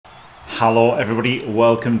Hello everybody,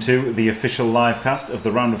 welcome to the official live cast of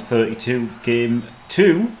the round of 32 game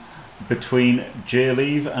 2 between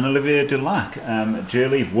JLeav and Olivier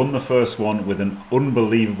JLeav won the first one with an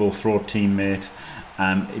unbelievable throw teammate.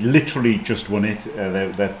 Literally just won it.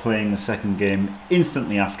 They're playing the second game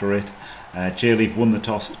instantly after it. JLeav won the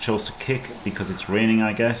toss, chose to kick because it's raining,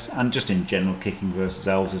 I guess, and just in general kicking versus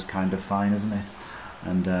elves is kind of fine, isn't it?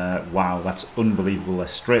 And wow, that's unbelievable. They're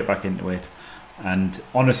straight back into it. And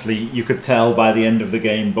honestly, you could tell by the end of the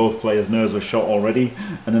game, both players' nerves were shot already,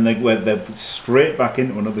 and then they're straight back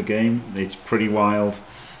into another game. It's pretty wild.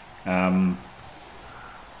 Yeah,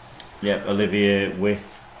 Olivier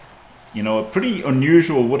with, you know, a pretty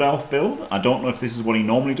unusual Wood Elf build. I don't know if this is what he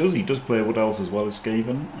normally does. He does play Wood Elves as well as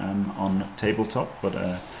Skaven on tabletop, but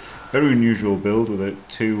a very unusual build with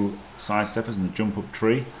two sidesteppers and a jump up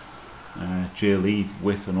tree. JLeav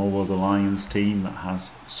with an All World Alliance team that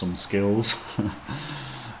has some skills.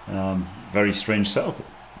 Very strange setup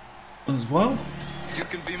as well. You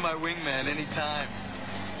can be my wingman anytime.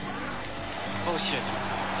 Bullshit.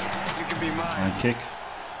 You can be mine. High kick.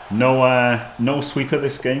 No sweeper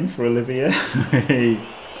this game for Olivier.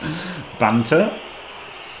 Banter.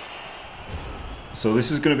 So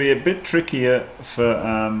this is going to be a bit trickier for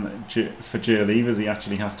JLeav, as he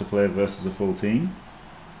actually has to play versus a full team.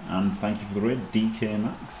 And thank you for the raid, DK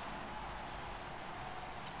Max.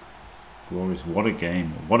 Glorious. What a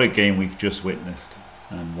game. What a game we've just witnessed.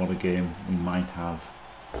 And what a game we might have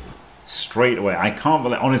straight away. I can't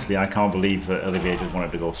believe, honestly, I can't believe that Olivier just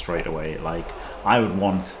wanted to go straight away. Like, I would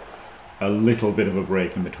want a little bit of a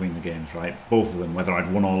break in between the games, right? Both of them, whether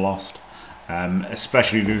I'd won or lost.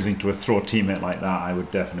 Especially losing to a throw teammate like that, I would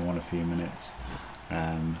definitely want a few minutes.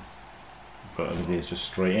 But Olivier's just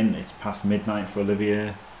straight in. It's past midnight for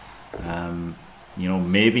Olivier. You know,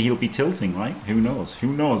 maybe he'll be tilting, right? Who knows?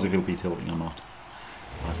 Who knows if he'll be tilting or not?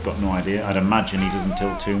 I've got no idea. I'd imagine he doesn't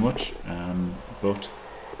tilt too much, but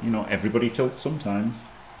you know, everybody tilts sometimes.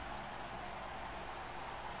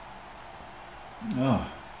 Oh,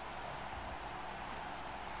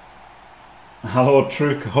 hello,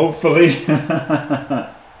 Truc. Hopefully,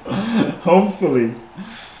 hopefully,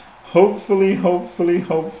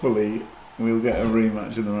 we'll get a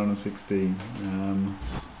rematch in the round of 16.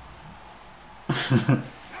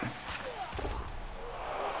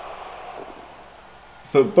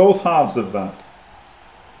 For both halves of that,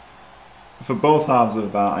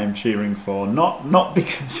 I'm cheering for not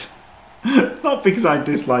because I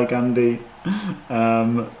dislike Andy,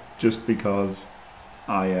 just because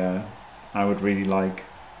I would really like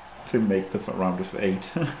to make the round of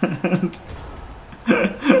 8.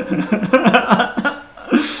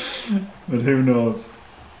 But who knows?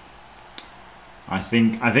 I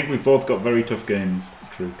think we've both got very tough games,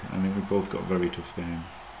 Truc. I think we've both got very tough games.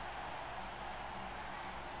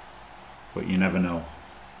 But you never know.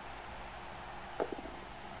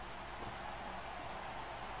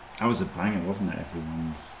 That was a banger, wasn't it?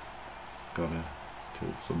 Everyone's got a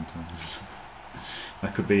tilt sometimes.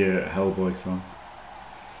 That could be a Hellboy song.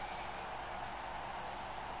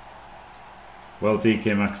 Well,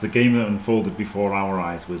 DK Max, the game that unfolded before our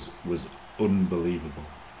eyes was unbelievable.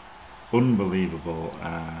 Unbelievable.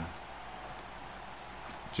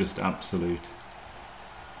 Just absolute.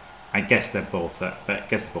 I guess they're both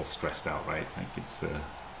stressed out, right? Like it's the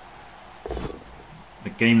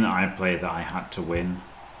game that I played that I had to win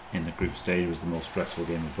in the group stage was the most stressful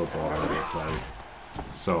game of Blood Bowl I've ever played.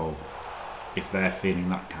 So if they're feeling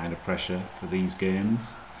that kind of pressure for these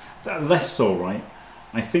games, less so, right?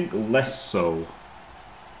 I think less so.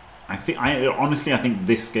 Honestly, I think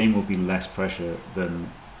this game will be less pressure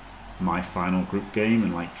than my final group game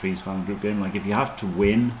and like Tree's final group game. Like if you have to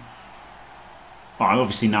win, well,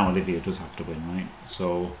 obviously now Olivier does have to win, right?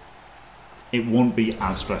 So it won't be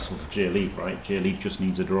as stressful for JLeav, right? JLeav just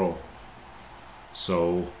needs a draw.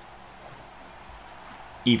 So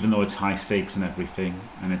even though it's high stakes and everything,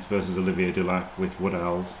 and it's versus Olivier Dulac with Wood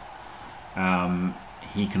Elves,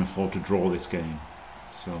 he can afford to draw this game.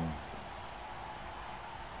 So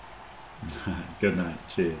good night,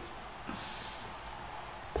 cheers.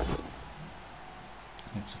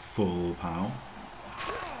 It's a full pow.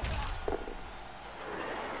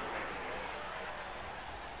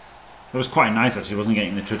 That was quite nice actually, wasn't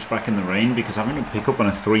getting the touchback in the rain, because having to pick up on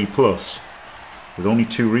a 3+ with only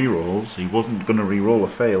 2 rerolls, he wasn't going to reroll a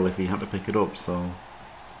fail if he had to pick it up, so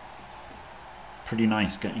pretty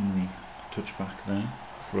nice getting the touchback there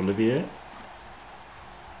for Olivier.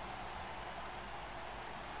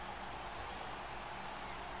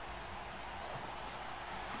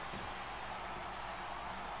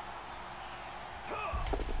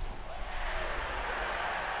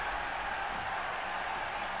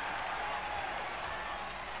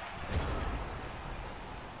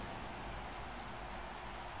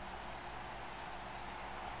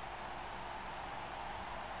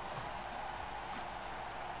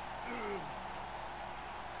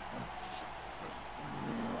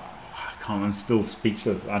 I'm still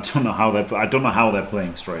speechless. I don't know how they're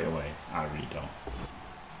playing straight away. I really don't.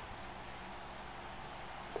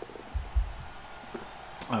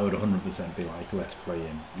 I would 100% be like, let's play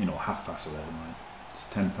in, you know, 11:30, right? It's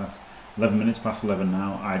 11 minutes past 11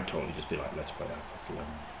 now. I'd totally just be like, let's play 11:30.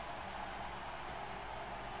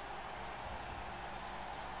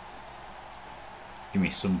 Give me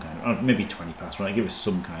some kind of, maybe 20 past, right? Give us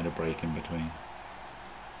some kind of break in between.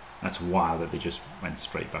 That's wild that they just went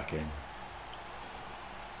straight back in.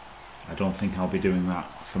 I don't think I'll be doing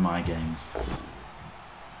that for my games.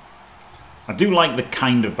 I do like the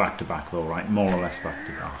kind of back-to-back though, right? More or less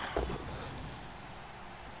back-to-back.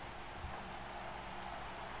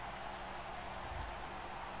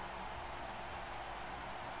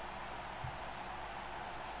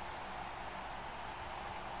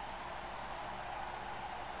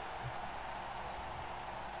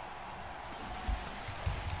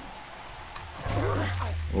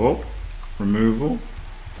 Oh, removal.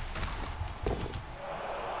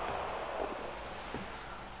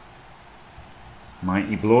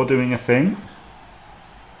 Mighty Blow doing a thing.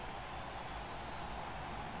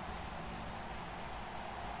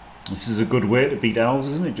 This is a good way to beat elves,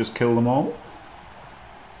 isn't it? Just kill them all.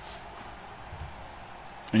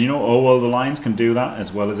 And you know, oh well, the Lions can do that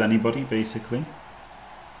as well as anybody, basically.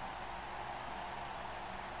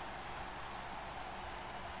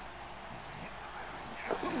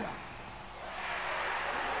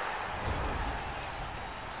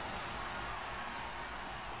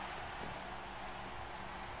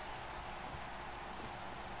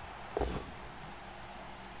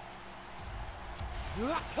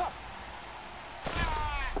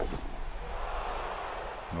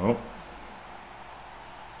 Oh.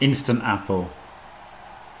 Instant apple.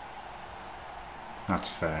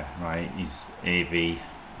 That's fair, right? He's AV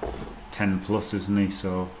 10 plus, isn't he?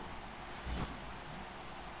 So,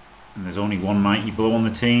 and there's only one Mighty Blow on the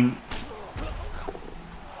team.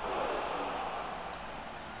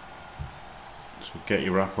 So get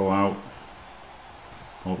your apple out.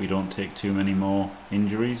 Hope you don't take too many more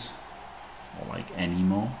injuries, or like any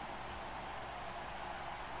more.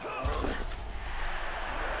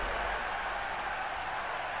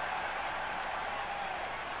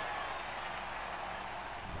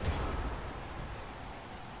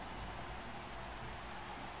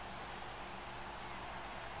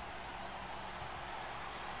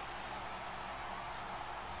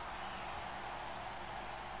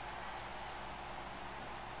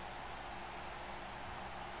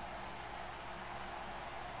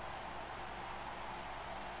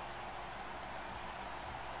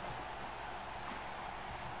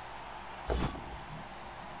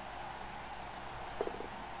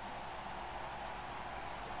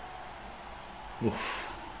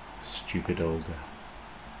 Oof, stupid Olga.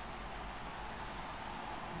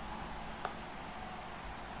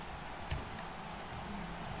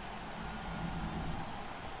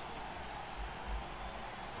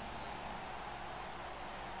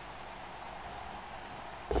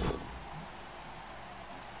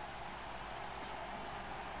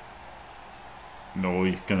 No,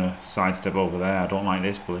 he's gonna sidestep over there. I don't like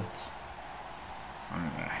this blitz. I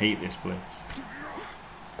hate this blitz.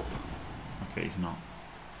 Okay, he's not.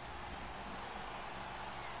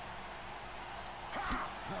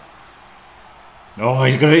 Oh,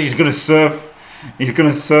 he's gonna surf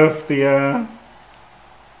the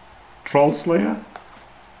Troll Slayer.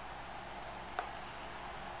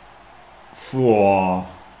 Whoa.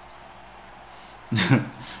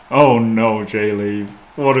 Oh no, JLeav.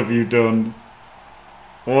 What have you done?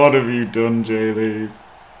 What have you done, JLeav?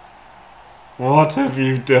 What have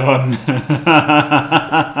you done?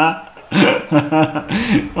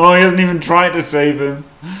 Oh, he hasn't even tried to save him.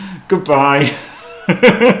 Goodbye.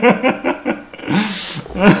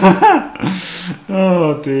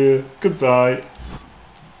 Oh dear. Goodbye.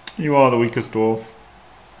 You are the weakest dwarf.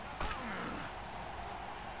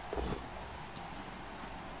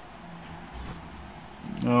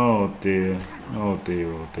 Oh dear. Oh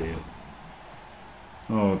dear, oh dear.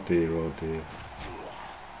 Oh dear, oh dear.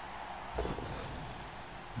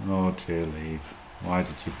 Oh JLeav. Why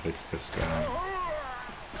did you blitz this guy?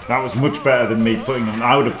 That was much better than me putting him.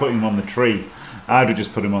 I would have put him on the tree. I would have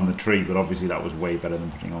just put him on the tree, but obviously that was way better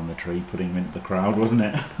than putting him on the tree, putting him into the crowd, wasn't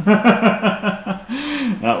it?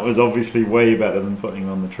 That was obviously way better than putting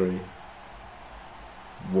him on the tree.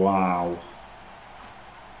 Wow.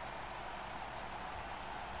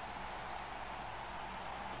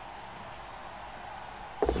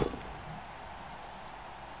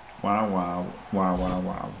 Wow, wow, wow, wow,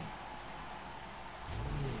 wow.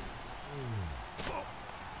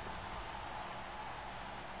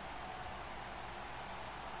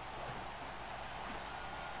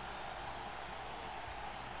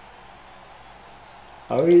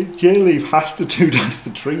 I mean, JLeav has to two dice the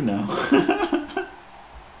tree now.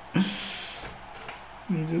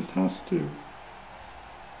 He just has to.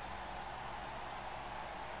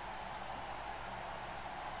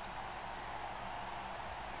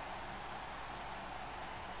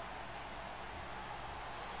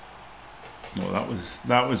 Well,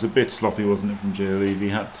 that was a bit sloppy, wasn't it, from JLeav?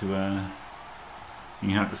 He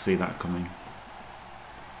had to see that coming.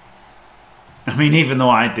 I mean, even though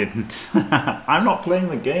I didn't, I'm not playing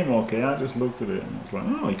the game, okay? I just looked at it and I was like,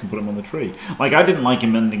 oh, you can put him on the tree. Like, I didn't like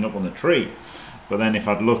him ending up on the tree, but then if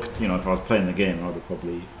I'd looked, you know, if I was playing the game, I would have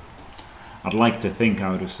probably, I'd like to think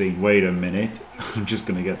I would have seen, wait a minute, I'm just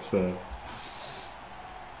going to get served.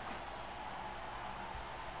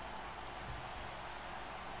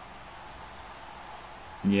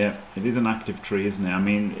 Yeah, it is an active tree, isn't it? I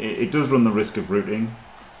mean, it does run the risk of rooting,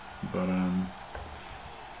 but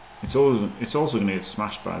it's also going to get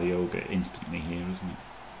smashed by the ogre instantly here, isn't it?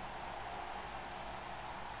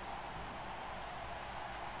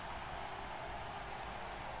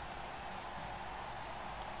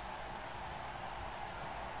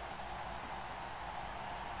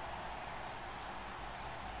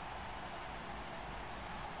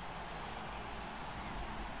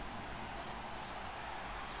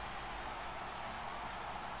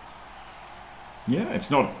 Yeah, it's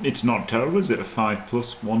not terrible, is it? A 5+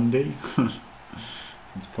 1D.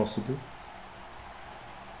 It's possible.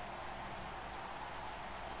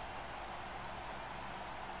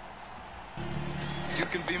 You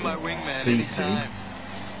can be my wingman PC. anytime.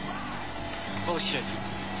 Bullshit.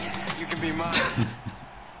 You can be mine.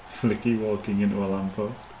 Flicky walking into a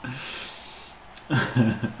lamppost.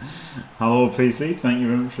 Hello PC, thank you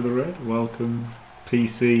very much for the raid. Welcome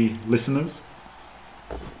PC listeners.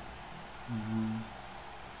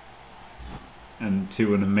 And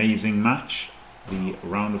to an amazing match, the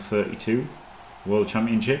round of 32 World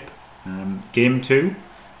Championship. Game 2,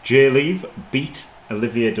 JLeav beat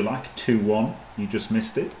Olivier Dulac 2-1. You just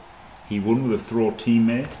missed it. He won with a throw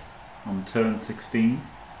teammate on turn 16.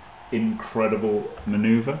 Incredible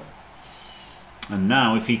manoeuvre. And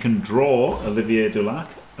now if he can draw Olivier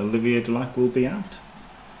Dulac will be out.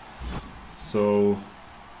 So,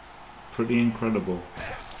 pretty incredible.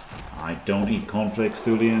 I don't eat cornflakes,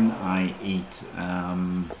 Thulian. I eat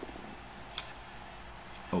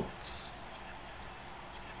oats.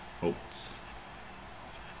 Oats.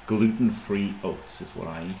 Gluten-free oats is what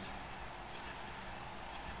I eat.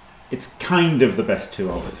 It's kind of the best 2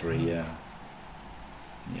 out of 3, yeah.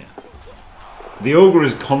 Yeah. The ogre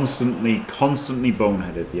is constantly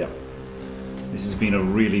boneheaded, yeah. This has been a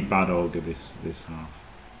really bad ogre this half.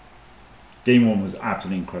 Game 1 was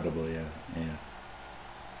absolutely incredible, yeah.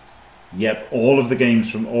 Yep, all of the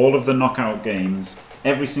games from all of the knockout games,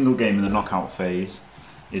 every single game in the knockout phase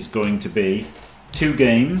is going to be 2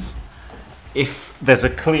 games. If there's a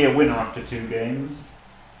clear winner after 2 games,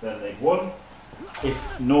 then they've won.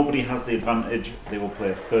 If nobody has the advantage, they will play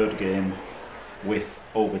a 3rd game with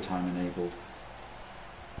overtime enabled.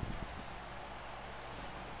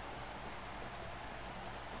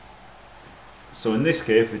 So in this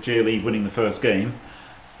case, with JLeav winning the first game,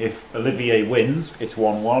 if Olivier wins, it's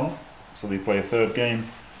 1-1. So they play a 3rd game.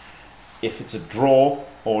 If it's a draw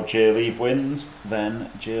or JLeav wins,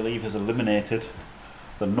 then JLeav has eliminated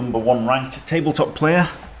the #1 ranked tabletop player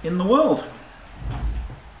in the world.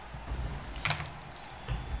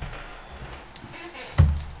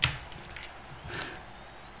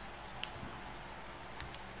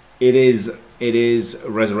 It is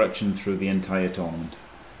resurrection through the entire tournament.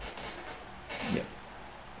 Yeah.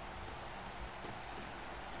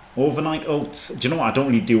 Overnight oats. Do you know what? I don't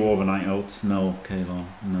really do overnight oats. No, Kayla.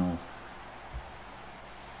 No.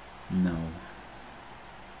 No.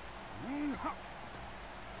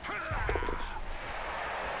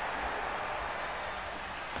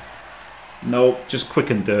 No, just quick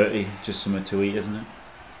and dirty. Just something to eat, isn't it?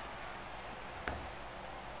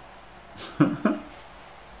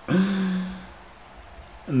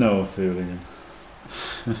 No, Thulian.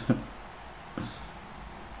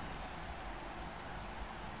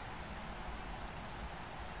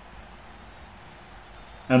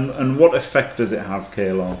 And what effect does it have,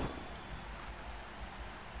 Kayla?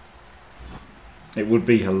 It would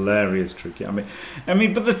be hilarious, Tricky. I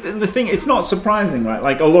mean, but the thing, it's not surprising, right?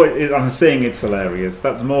 Like, although I'm saying it's hilarious,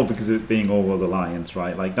 that's more because of it being All World Alliance,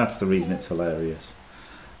 right? Like, that's the reason it's hilarious.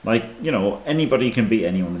 Like, you know, anybody can beat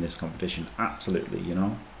anyone in this competition, absolutely, you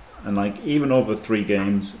know? And like, even over 3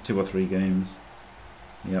 games, 2 or 3 games,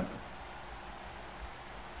 yep.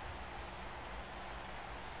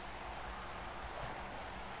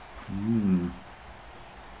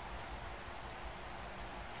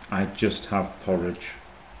 I just have porridge.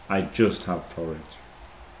 I just have porridge.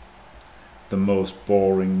 The most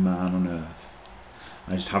boring man on earth.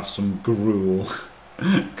 I just have some gruel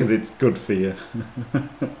because it's good for you.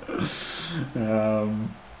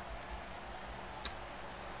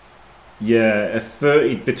 Yeah,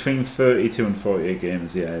 between 32 and 48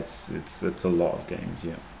 games. Yeah, it's a lot of games.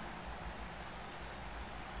 Yeah.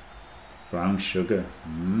 Brown sugar.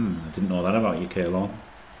 I didn't know that about you, Kaelon.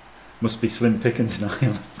 Must be slim pickings in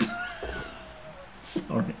Ireland.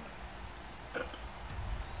 Sorry.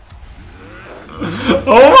 Oh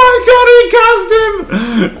my god, he cast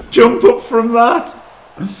him! Jump up from that.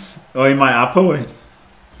 Oh, he might appo it.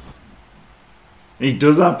 He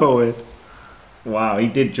does appo it. Wow, he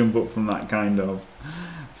did jump up from that, kind of.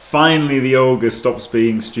 Finally, the ogre stops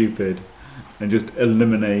being stupid and just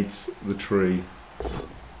eliminates the tree.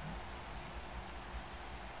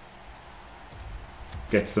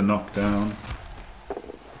 Gets the knockdown.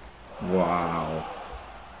 Wow.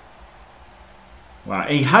 Wow,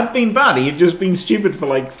 he had been bad. He had just been stupid for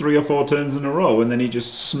like 3 or 4 turns in a row, and then he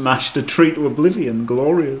just smashed a tree to oblivion.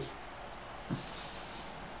 Glorious.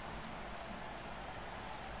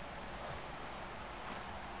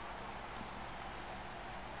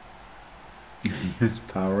 He's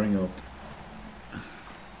powering up.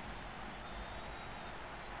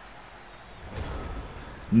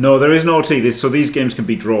 No, there is no OT. So these games can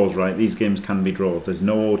be draws, right? These games can be draws. There's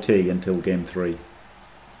no OT until game 3.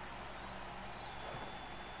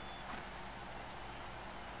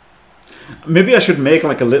 Maybe I should make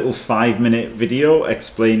like a little 5-minute video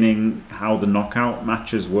explaining how the knockout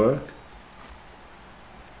matches work.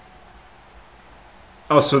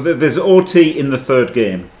 Oh, so there's OT in the 3rd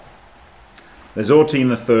game. There's OT in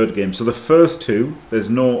the 3rd game. So the first 2, there's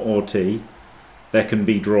no OT. There can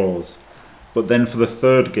be draws. But then for the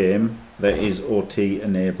 3rd game, there is OT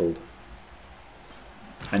enabled.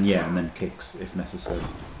 And yeah, and then kicks if necessary.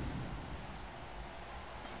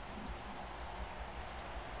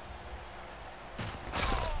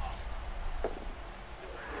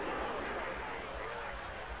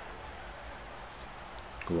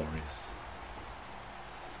 Glorious.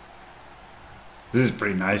 This is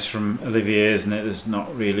pretty nice from Olivier, isn't it? There's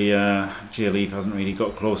not really JLeav hasn't really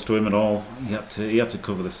got close to him at all. He had to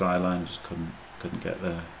cover the sideline, just couldn't get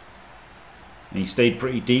there. And he stayed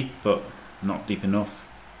pretty deep, but not deep enough.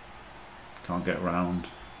 Can't get around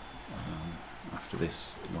after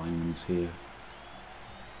this lineman's here.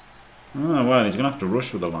 Oh well, he's gonna have to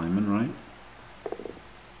rush with the lineman, right?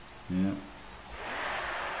 Yeah.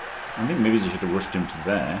 I think maybe he should have rushed him to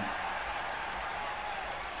there.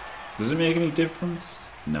 Does it make any difference?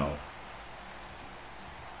 No.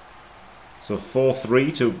 So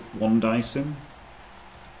 4-3 to 1-dice him.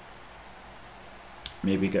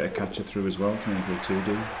 Maybe get a catcher through as well to make it a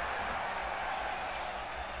 2D.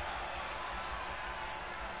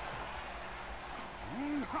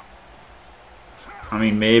 I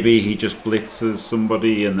mean, maybe he just blitzes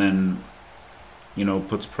somebody and then, you know,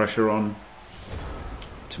 puts pressure on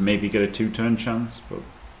to maybe get a 2-turn chance, but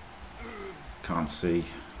can't see.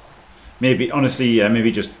 Maybe, honestly, yeah,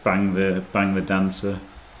 maybe just bang the dancer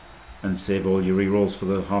and save all your rerolls for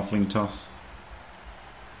the halfling toss.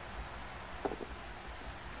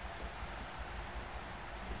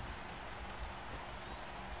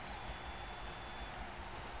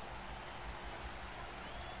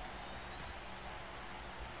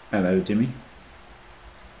 Hello, Dimmy.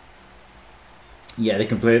 Yeah, they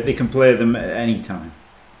can play them at any time.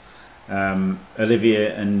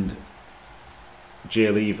 Olivier and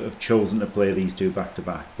JLeav have chosen to play these 2 back to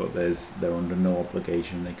back, but they're under no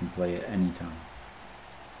obligation. They can play at any time.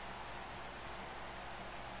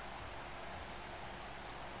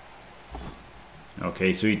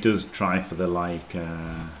 Okay, so he does try for the like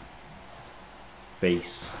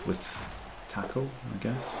base with tackle, I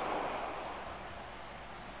guess.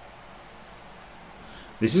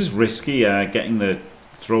 This is risky, getting the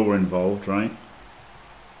thrower involved, right?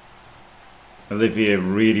 Olivier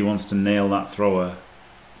really wants to nail that thrower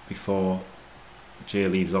before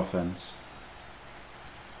JLeav's offense.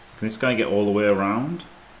 Can this guy get all the way around?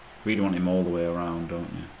 Really want him all the way around, don't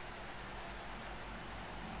you?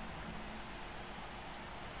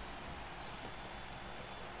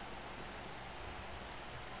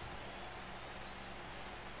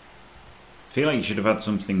 I feel like you should have had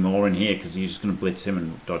something more in here because you're just going to blitz him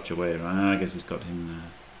and dodge away, right? I guess he's got him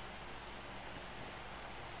there.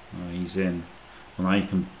 Oh, he's in. Well, now you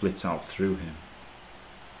can blitz out through him.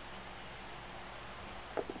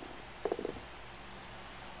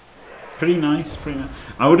 Pretty nice, pretty nice.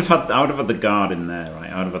 I would have had the guard in there,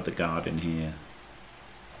 right? I would have had the guard in here.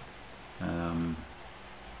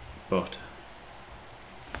 But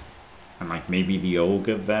And like maybe the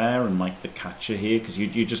ogre there and like the catcher here, because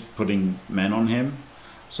you're just putting men on him,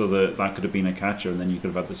 so that could have been a catcher, and then you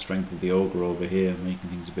could have had the strength of the ogre over here,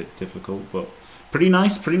 making things a bit difficult. But pretty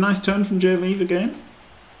nice turn from JLeav again.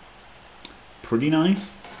 Pretty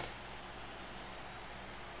nice.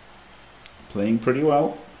 Playing pretty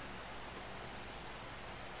well.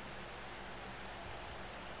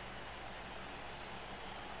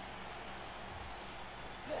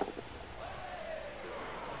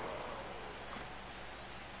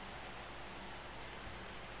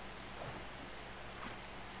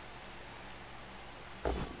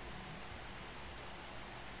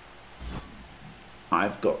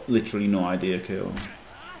 I've got literally no idea, Kale.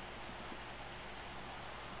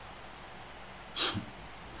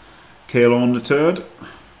 Kale undeterred.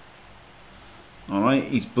 Alright,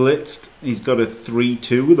 he's blitzed. He's got a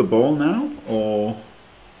 3-2 with the ball now, or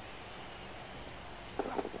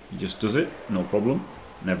he just does it, no problem.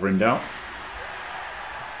 Never in doubt.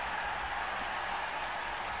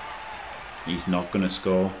 He's not going to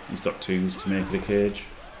score. He's got 2s to make the cage.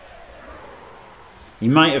 He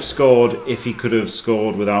might have scored if he could have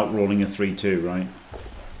scored without rolling a 3-2, right?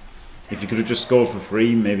 If he could have just scored for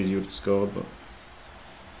free, maybe he would have scored, but...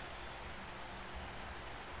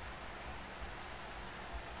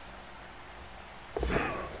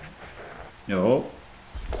 Oh.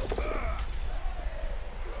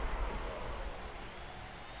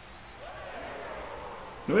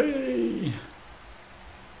 Hey.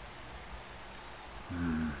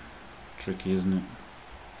 Tricky, isn't it?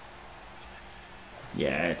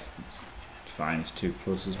 Yeah, it's fine. It's 2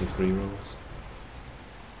 pluses with 3 rolls.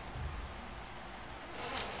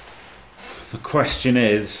 The question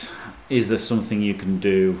is there something you can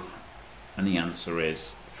do? And the answer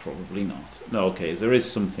is probably not. No, okay, there is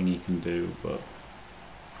something you can do, but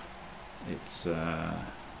it's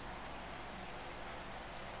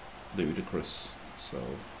ludicrous, so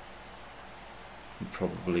you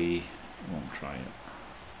probably won't try it.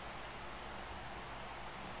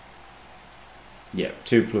 Yeah,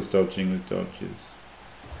 2 plus dodging with dodges.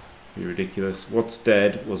 Be ridiculous. What's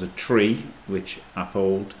dead was a tree, which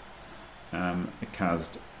uphold, a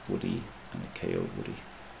cast woody and a KO'd woody.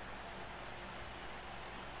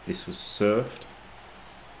 This was surfed.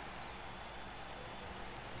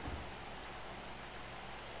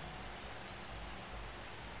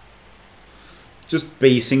 Just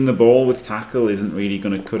basing the ball with tackle isn't really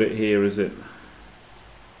going to cut it here, is it?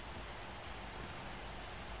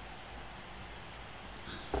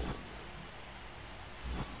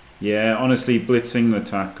 Yeah, honestly, blitzing the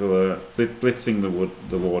tackle, blitzing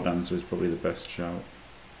the war dancer is probably the best shout.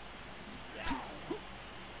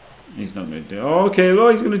 He's not going to do it. Oh, okay,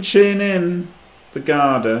 look, he's going to chain in the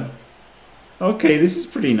Garda. Okay, this is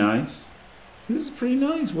pretty nice. This is pretty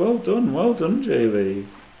nice. Well done, JLeav.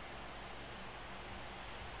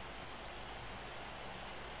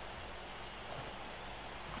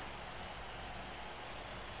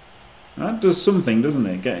 That does something, doesn't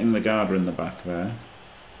it? Getting the Garda in the back there.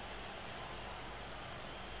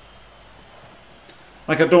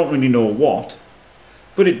 Like, I don't really know what,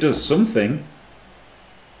 but it does something.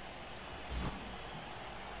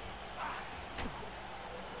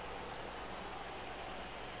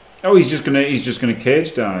 Oh, he's just gonna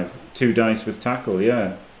cage dive. 2 dice with tackle,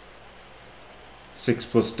 yeah. 6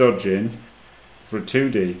 plus dodging for a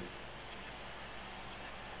 2D.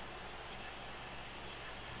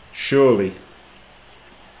 Surely.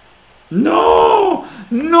 No!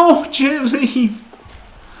 No, JLeav!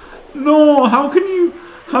 No, how can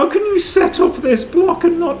you set up this block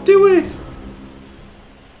and not do it?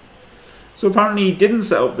 So apparently he didn't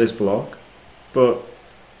set up this block, but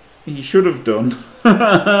he should have done,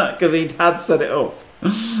 because he had set it up,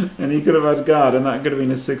 and he could have had guard, and that could have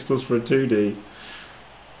been a 6 plus for a 2D.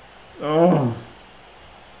 Oh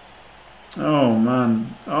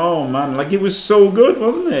man, like, it was so good,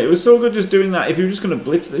 wasn't it? It was so good just doing that. If you were just going to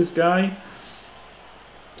blitz this guy,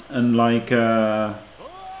 and like, you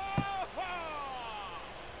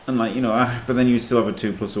know, but then you still have a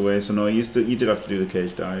 2 plus away, so no, you did have to do the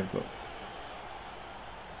cage dive, but...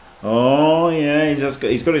 Oh yeah, he's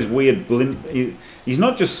got his weird blimp. He's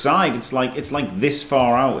not just side. It's like this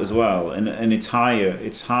far out as well, and it's higher.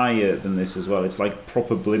 It's higher than this as well. It's like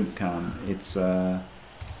proper blimp cam. It's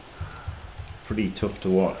pretty tough to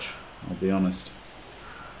watch, I'll be honest.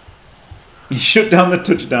 He shut down the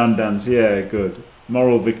touchdown dance. Yeah, good.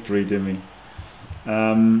 Moral victory, Dimmy.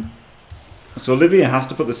 So Olivier has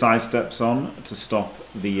to put the side steps on to stop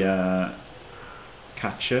the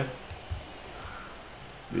catcher.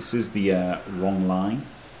 This is the wrong line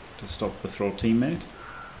to stop the throw teammate.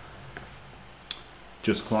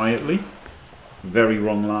 Just quietly. Very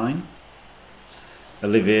wrong line.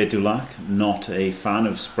 Olivier Dulac, not a fan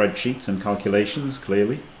of spreadsheets and calculations,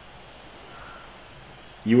 clearly.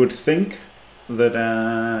 You would think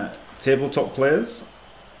that tabletop players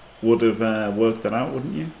would have worked that out,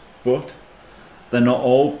 wouldn't you? But they're not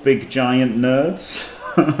all big giant nerds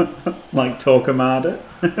like Torquemada,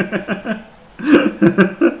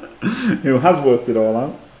 who has worked it all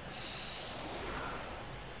out.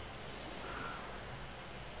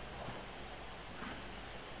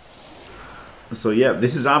 So yeah,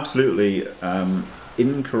 this is absolutely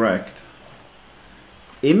incorrect.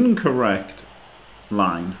 Incorrect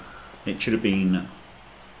line. It should have been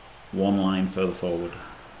one line further forward.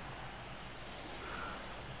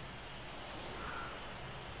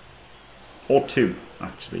 Or two,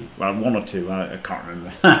 actually. Well, one or two, I can't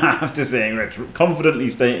remember. After saying it, confidently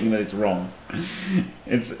stating that it's wrong.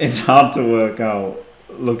 It's hard to work out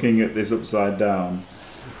looking at this upside down.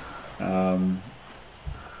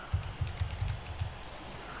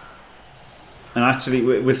 And actually,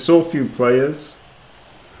 with so few players,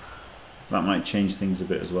 that might change things a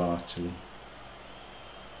bit as well, actually.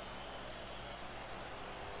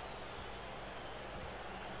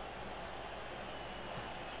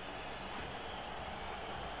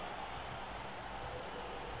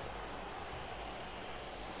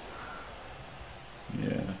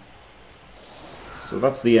 Yeah. So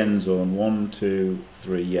that's the end zone. 1, 2,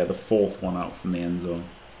 3. Yeah, the fourth one out from the end zone.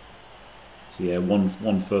 So yeah,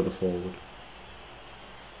 one further forward.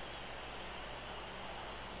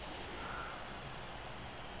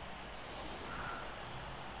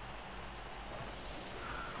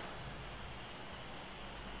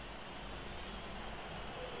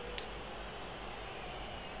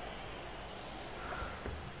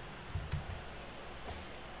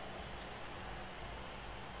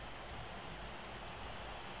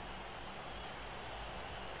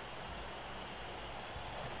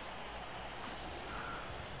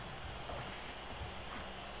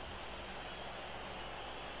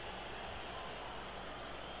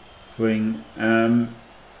 Swing.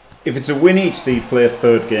 If it's a win each, they play a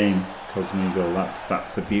third game. Cosmigo.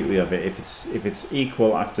 That's the beauty of it. If it's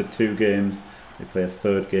equal after 2 games, they play a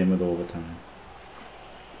third game with overtime.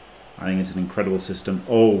 I think it's an incredible system.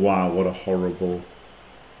 Oh wow, what a horrible,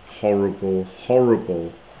 horrible,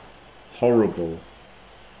 horrible, horrible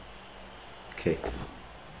kick.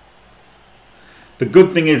 The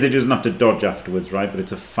good thing is it doesn't have to dodge afterwards, right? But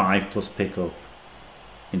it's a 5+ pickup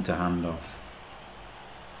into handoff.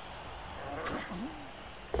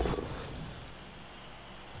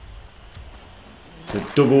 The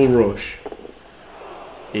double rush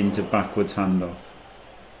into backwards handoff.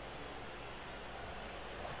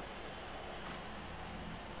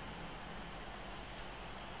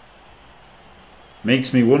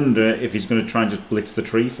 Makes me wonder if he's going to try and just blitz the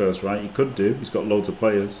tree first, right? He could do. He's got loads of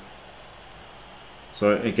players.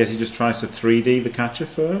 So I guess he just tries to 3D the catcher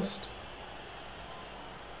first.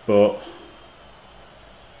 But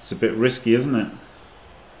it's a bit risky, isn't it?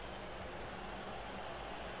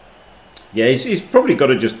 Yeah, he's probably got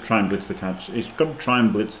to just try and blitz the catch. He's got to try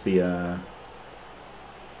and blitz the...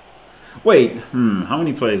 Wait, how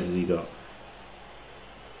many players has he got?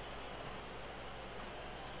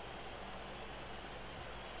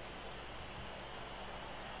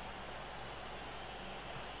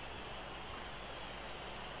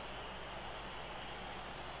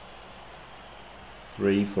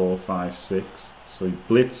 Three, 4, 5, 6. So he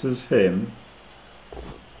blitzes him,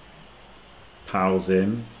 pals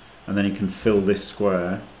him, and then he can fill this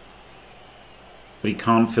square, but he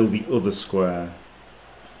can't fill the other square.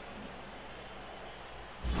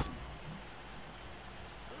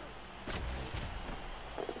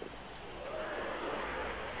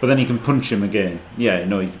 But then he can punch him again. Yeah,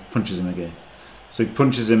 no, he punches him again. So he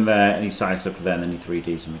punches him there, and he sides up there, and then he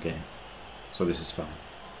 3Ds him again. So this is fine.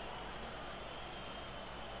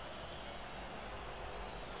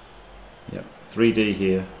 Yep, 3D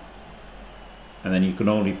here. And then you can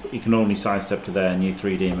only sidestep to there and you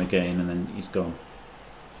 3D him again and then he's gone.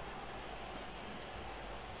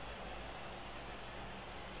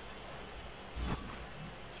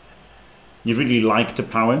 You'd really like to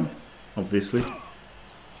pow him, obviously.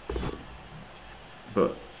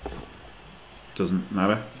 But it doesn't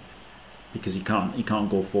matter. Because he can't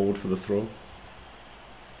go forward for the throw.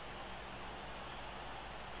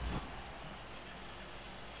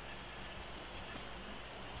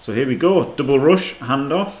 So here we go, double rush,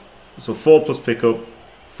 handoff. So 4+ pickup,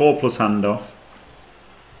 4+ handoff,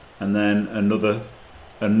 and then another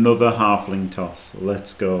halfling toss.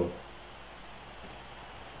 Let's go.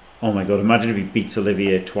 Oh my god, imagine if he beats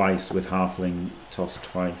Olivier twice with halfling toss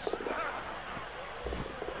twice.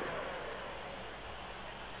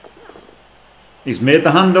 He's made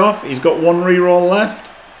the handoff. He's got one reroll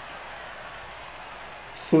left.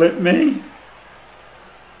 Flip me.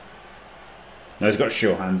 No, he's got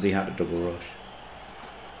sure hands. He had a double rush.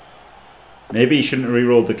 Maybe he shouldn't have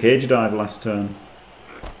rerolled the cage dive last turn.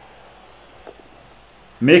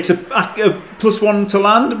 Makes a +1 to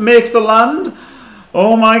land. Makes the land.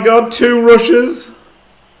 Oh my god, 2 rushes.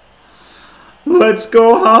 Let's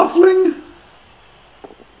go, halfling.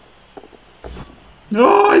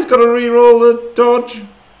 No, he's got to re-roll the dodge.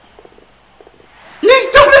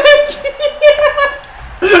 He's done it!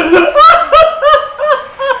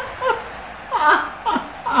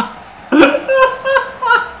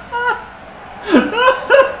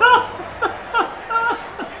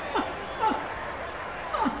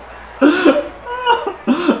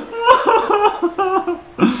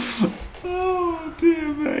 Oh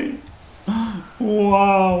dear me.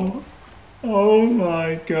 Wow. Oh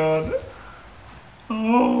my god.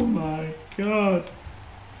 Oh my god.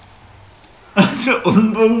 That's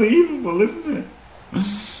unbelievable, isn't it?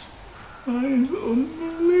 That is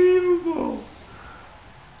unbelievable.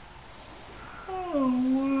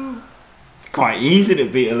 Oh wow. It's quite easy to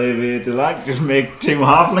beat Olivier to like just make 2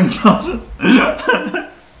 halfling tosses.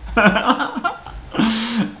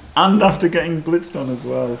 And after getting blitzed on as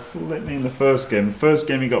well. Flip me in the first game. First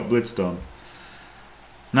game he got blitzed on.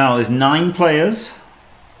 Now there's 9 players.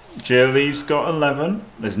 JLeav's got 11.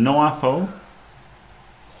 There's no Apo.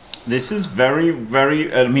 This is very,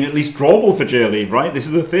 very, I mean, at least drawable for JLeav, right? This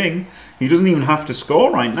is the thing. He doesn't even have to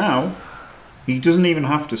score right now. He doesn't even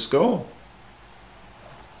have to score.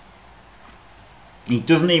 He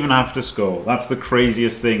doesn't even have to score. That's the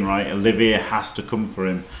craziest thing, right? Olivier has to come for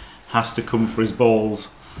him. Has to come for his balls.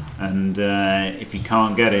 And if he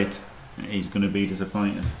can't get it, he's going to be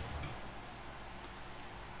disappointed.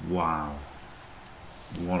 Wow.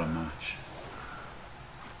 What a match.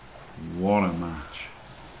 What a match.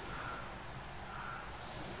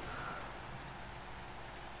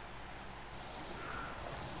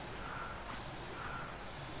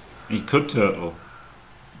 He could turtle.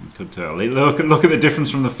 He could turtle. Look at the difference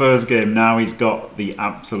from the first game. Now he's got the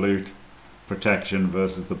absolute protection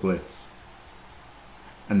versus the blitz.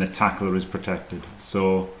 And the tackler is protected.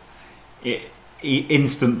 So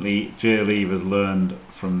instantly JLeav has learned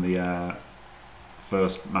from the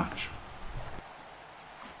first match.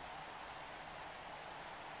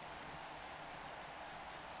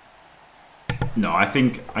 No, I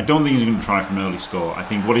don't think he's going to try for an early score. I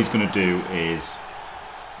think what he's going to do is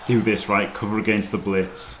do this, right? Cover against the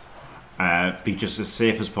blitz, be just as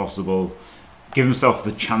safe as possible, give himself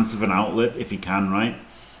the chance of an outlet if he can, right?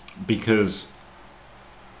 Because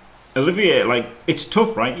Olivier, like, it's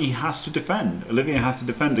tough, right? He has to defend. Olivier has to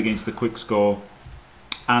defend against the quick score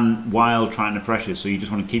and while trying to pressure. So you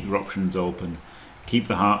just want to keep your options open, keep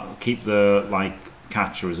the like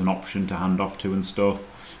catcher as an option to hand off to and stuff,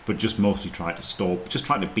 but just mostly try to stall, just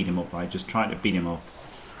try to beat him up, right? Just try to beat him up.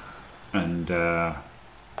 And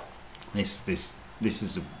this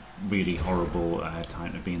is a really horrible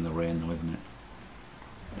time to be in the rain, though, isn't it?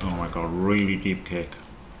 Oh my god, really deep kick.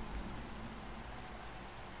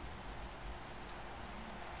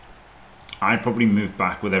 I'd probably move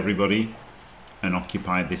back with everybody and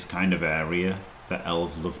occupy this kind of area that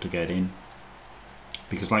elves love to get in,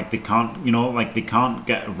 because like they can't, you know, like they can't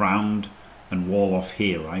get around and wall off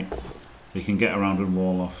here, right? They can get around and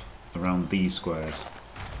wall off around these squares.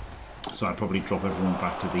 So I'd probably drop everyone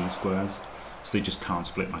back to these squares so they just can't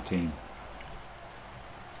split my team.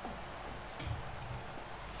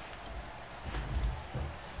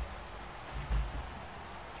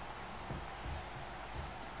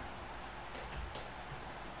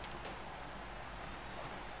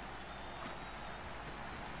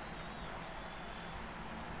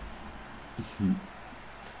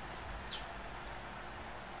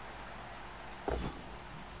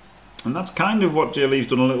 And that's kind of what JLeav's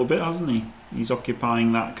done a little bit, hasn't he? He's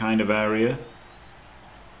occupying that kind of area.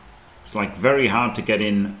 It's like very hard to get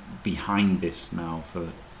in behind this now for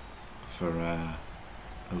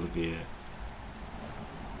Olivier.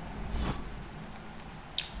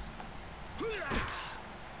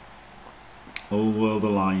 Old World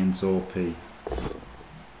Alliance OP.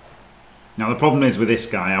 Now the problem is with this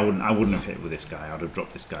guy, I wouldn't have hit with this guy. I'd have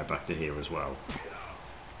dropped this guy back to here as well,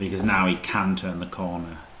 because now he can turn the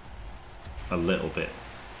corner a little bit.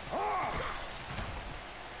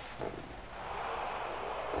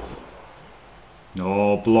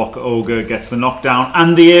 Oh, block ogre gets the knockdown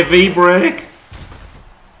and the AV break.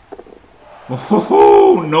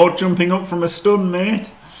 Oh, no jumping up from a stun,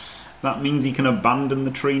 mate. That means he can abandon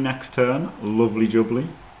the tree next turn. Lovely jubbly.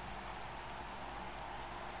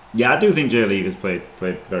 Yeah, I do think JLeav has played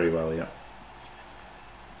very well, yeah.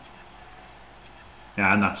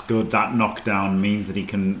 Yeah, and that's good. That knockdown means that he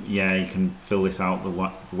can, yeah, he can fill this out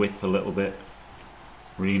the width a little bit.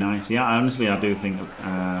 Really nice. Yeah, honestly, I do think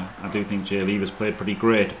JLeav has played pretty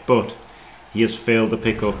great, but he has failed to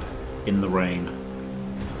pick up in the rain.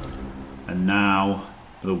 And now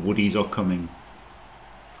the woodies are coming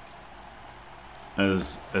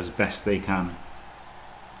as best they can.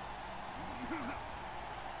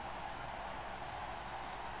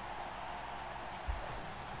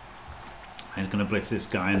 He's going to blitz this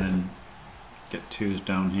guy and then get twos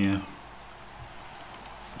down here.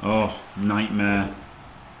 Oh, nightmare.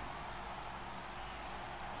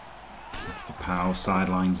 That's the pow,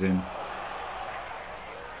 sidelines him.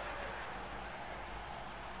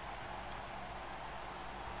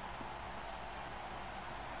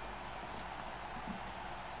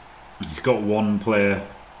 He's got one player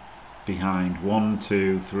behind. 1,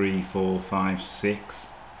 2, 3, 4, 5,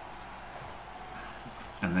 6.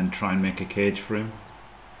 And then try and make a cage for him.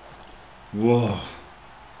 Whoa.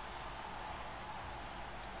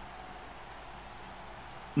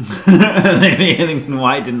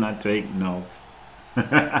 Why didn't I take notes?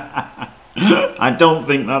 I don't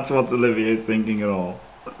think that's what Olivier is thinking at all.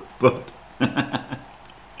 But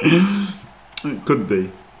it could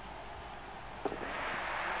be.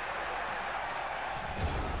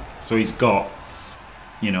 So he's got,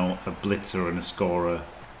 you know, a blitzer and a scorer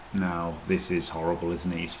now. This is horrible,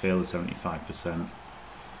 isn't it? He's failed 75%.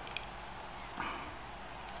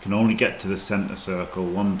 Can only get to the centre circle.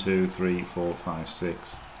 1, 2, 3, 4, 5,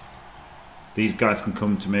 6. These guys can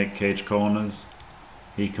come to make cage corners.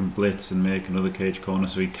 He can blitz and make another cage corner.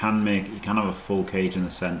 So he can have a full cage in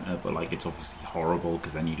the centre, but like it's obviously horrible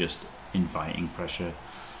because then you're just inviting pressure,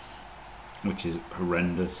 which is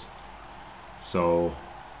horrendous. So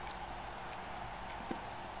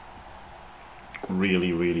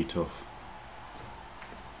really, really tough.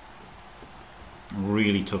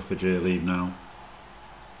 Really tough for JLeav now.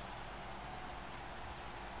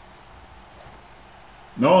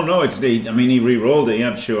 No, it's I mean, he re-rolled it. He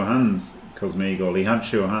had sure hands. Cosmigo, he had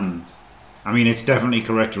sure hands. I mean, it's definitely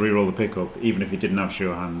correct to re-roll the pickup, even if he didn't have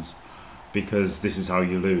sure hands, because this is how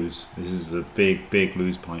you lose. This is a big, big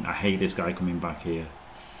lose point. I hate this guy coming back here.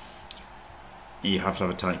 You have to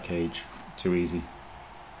have a tight cage. Too easy.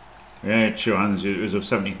 Yeah, it's sure hands. It was a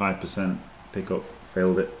 75% pickup.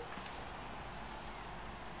 Failed it.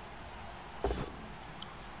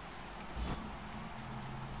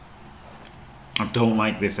 I don't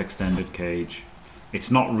like this extended cage. It's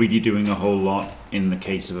not really doing a whole lot in the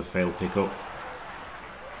case of a failed pickup,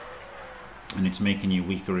 and it's making you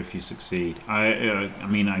weaker if you succeed. I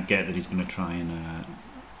mean, I get that he's going to try and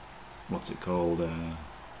what's it called?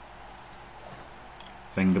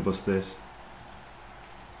 Finger bust this,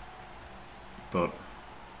 but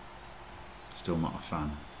still not a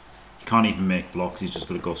fan. He can't even make blocks. He's just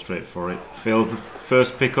going to go straight for it. Fails the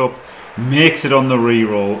first pickup, makes it on the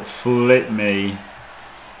reroll. Flip me.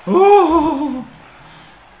 Oh!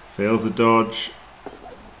 Fails the dodge,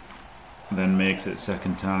 then makes it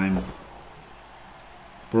second time.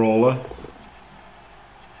 Brawler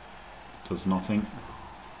does nothing.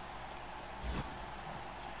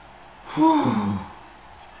 Whew.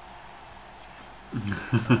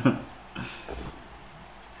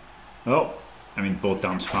 Oh, I mean, both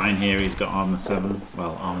down's fine here. He's got armor 7,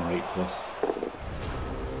 well, armor 8 plus.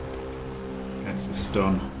 Gets the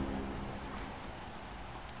stun.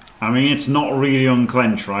 I mean, it's not really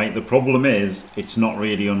unclenched, right? The problem is, it's not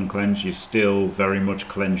really unclenched. You're still very much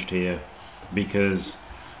clenched here because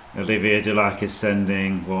Olivier Dulac is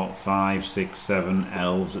sending, what, 5, 6, 7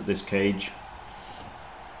 elves at this cage.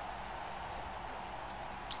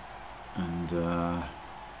 And,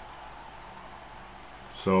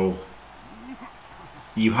 so,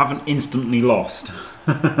 you haven't instantly lost,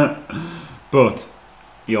 but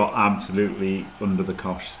you're absolutely under the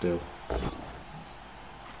cosh still.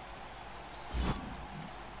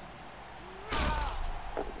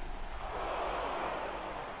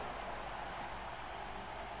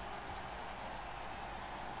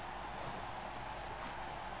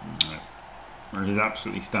 It is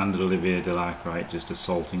absolutely standard Olivier Dulac, right? Just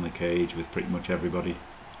assaulting the cage with pretty much everybody.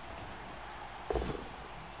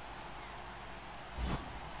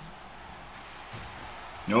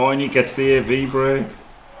 Oh, and he gets the AV break.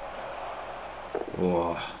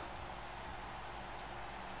 Oh.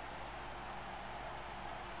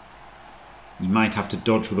 He might have to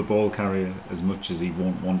dodge with a ball carrier as much as he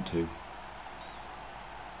won't want to.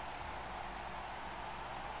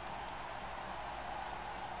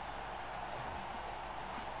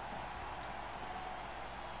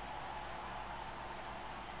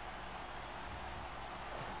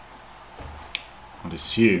 I'd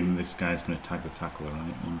assume this guy's going to tag the tackler,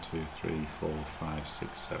 right? 1, 2, 3, 4, 5,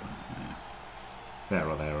 6, 7. Yeah. There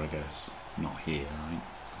or there, I guess. Not here, right?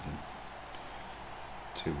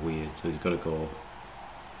 Too weird. So he's got to go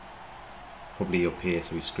probably up here,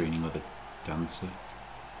 so he's screening with a dancer.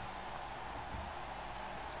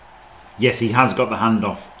 Yes, he has got the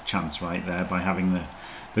handoff chance right there by having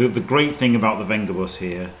the great thing about the Vengabus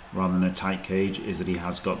here, rather than a tight cage, is that he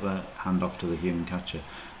has got the handoff to the human catcher.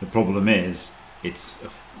 The problem is, it's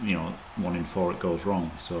 1 in 4 it goes wrong,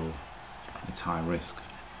 so it's high risk,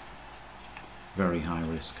 very high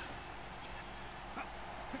risk.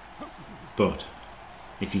 But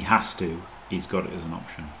if he has to, he's got it as an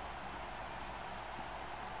option.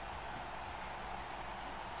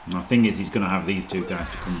 And the thing is, he's going to have these two guys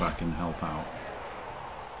to come back and help out.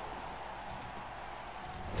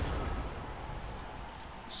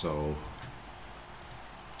 So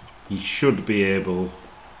he should be able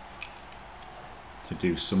to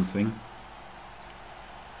do something.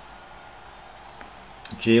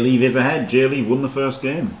 JLeav is ahead. JLeav won the first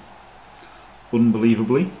game,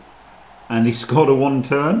 unbelievably, and he scored a 1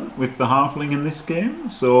 turn with the halfling in this game,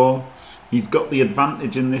 so he's got the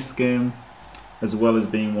advantage in this game as well as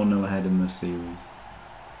being 1-0 ahead in the series.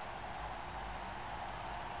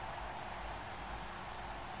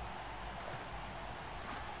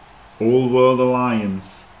 Old World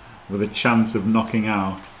Alliance with a chance of knocking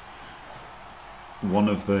out one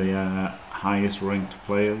of the highest ranked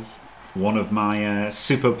players, one of my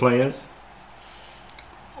super players.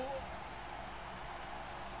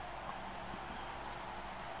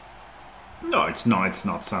 No, it's not. It's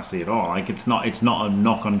not sassy at all. Like it's not a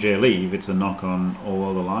knock on JLeav. It's a knock on Old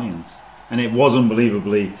World Alliance. And it was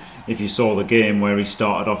unbelievably, if you saw the game where he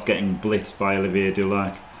started off getting blitzed by Olivier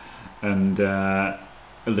Dulac, and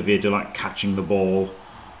Olivier Dulac catching the ball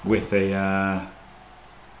with a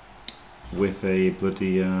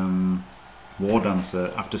bloody war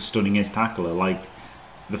dancer after stunning his tackler. Like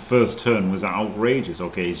the first turn was outrageous.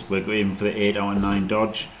 Okay, we're in for the 8 out of 9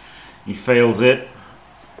 dodge. He fails it.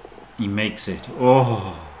 He makes it.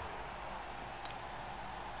 Oh.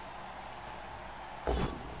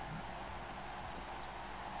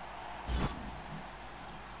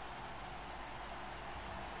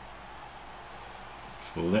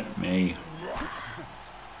 Flip me.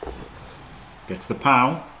 Gets the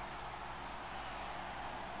pow.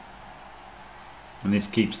 And this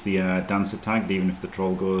keeps the dancer tagged, even if the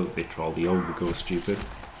the ogre goes stupid.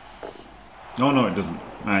 Oh no, it doesn't.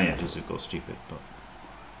 Ah yeah, it does go stupid, but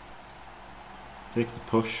takes the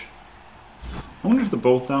push. I wonder if the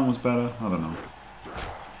bolt down was better. I don't know.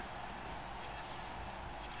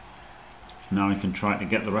 Now he can try to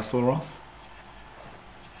get the wrestler off.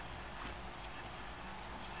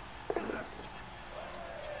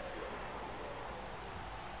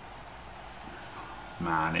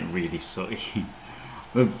 Man, it really sucks.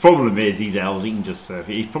 The problem is, he's elves, he can just surf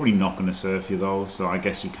you. He's probably not going to surf you though, so I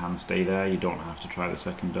guess you can stay there. You don't have to try the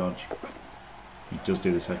second dodge. He does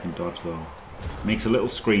do the second dodge though. Makes a little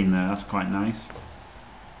screen there, that's quite nice.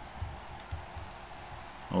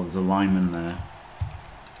 Oh, there's a lineman there.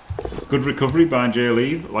 Good recovery by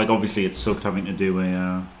JLeav. Like, obviously it sucked having to do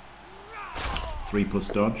a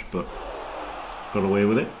 3+ dodge, but got away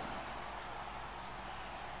with it.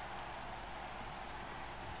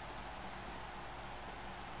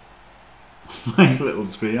 Nice little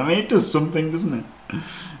screen. I mean, it does something, doesn't it?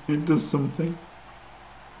 It does something.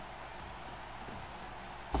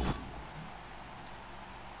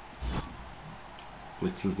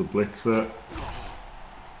 Blitzes the blitzer.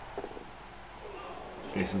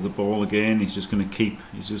 This is the ball again. He's just going to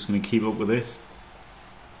keep up with this.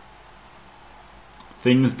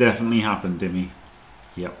 Things definitely happen, Dimmy.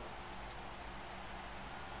 Yep.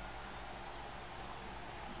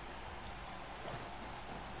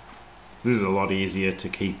 This is a lot easier to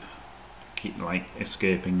keep like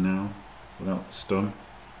escaping now without stun.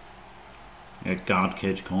 He had guard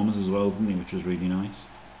cage corners as well, didn't he? Which was really nice.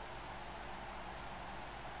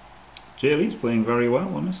 JLeav's playing very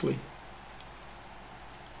well, honestly.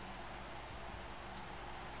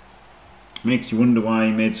 Makes you wonder why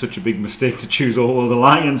he made such a big mistake to choose Old World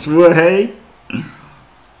Alliance. Hey!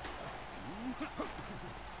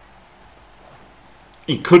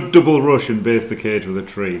 He could double rush and base the cage with a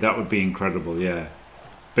tree. That would be incredible, yeah.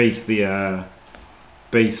 Base the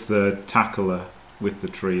tackler with the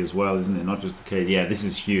tree as well, isn't it? Not just the cage. Yeah, this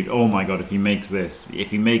is huge. Oh my god, if he makes this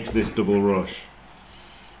double rush.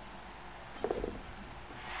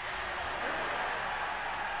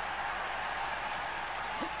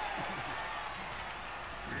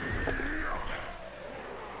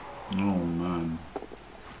 Oh man.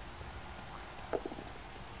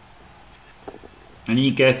 And he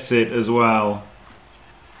gets it as well.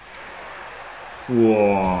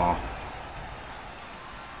 Whoa.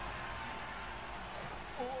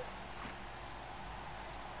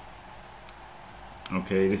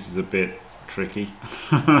 Okay, this is a bit tricky.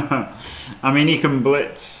 I mean, he can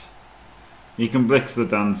blitz. He can blitz the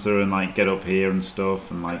dancer and like get up here and stuff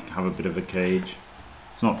and like have a bit of a cage.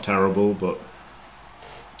 It's not terrible, but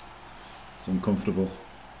it's uncomfortable.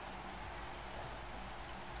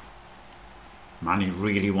 Man, he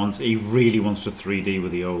really wants to 3D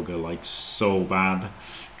with the ogre, like so bad.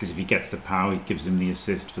 Because if he gets the power, it gives him the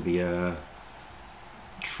assist for the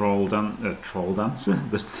troll dancer,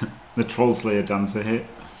 the troll slayer dancer hit.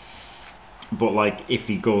 But like, if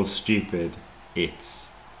he goes stupid, it's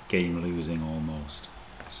game losing almost.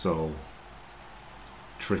 So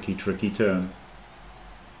tricky turn.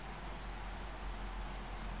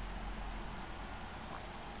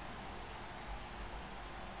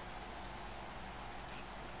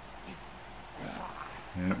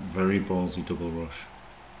 Yeah, very ballsy double rush.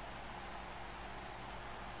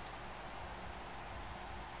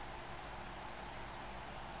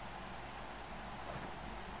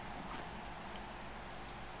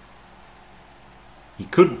 He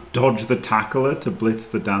could dodge the tackler to blitz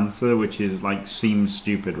the dancer, which is like seems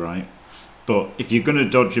stupid, right? But if you're gonna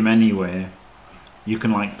dodge him anyway, you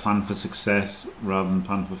can like plan for success rather than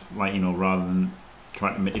plan for rather than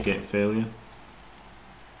try to mitigate failure.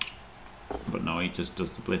 But no, he just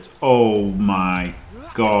does the blitz. Oh my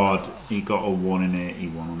god, he got a 1 in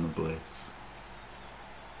 81 on the blitz.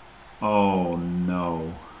 Oh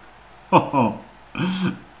no. Oh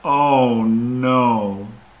no.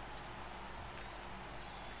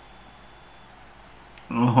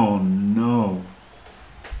 Oh no.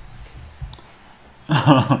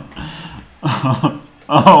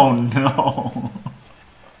 Oh no.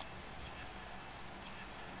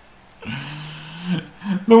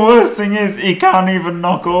 The worst thing is he can't even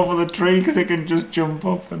knock over the tree because he can just jump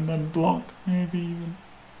up and then block, maybe even.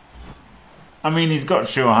 I mean, he's got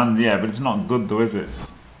sure hands, yeah, but it's not good though, is it?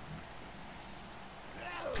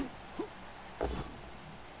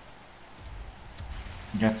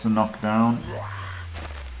 Gets the knockdown.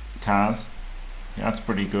 Kaz. Yeah, that's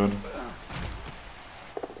pretty good.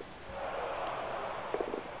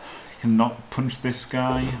 He can not punch this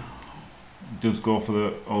guy. Does go for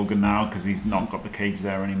the ogre now because he's not got the cage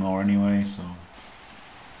there anymore anyway, so.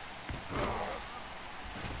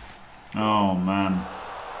 Oh man.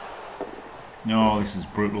 No, this is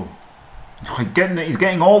brutal. He's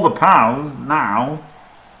getting all the pows now,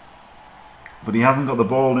 but he hasn't got the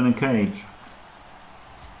ball in a cage.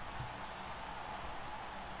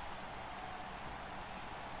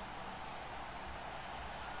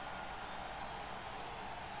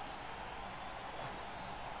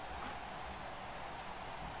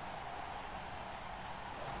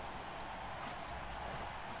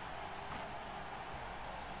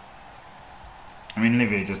 I mean,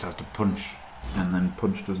 Olivier just has to punch, and then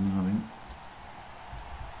punch, doesn't he, I think?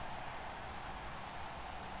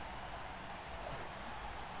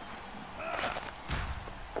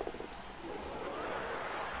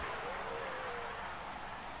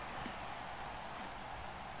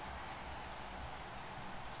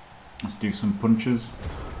 Let's do some punches.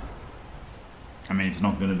 I mean, it's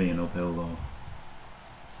not going to be an uphill though.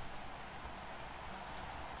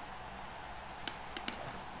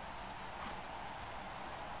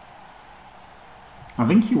 I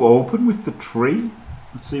think you open with the tree.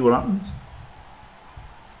 Let's see what happens.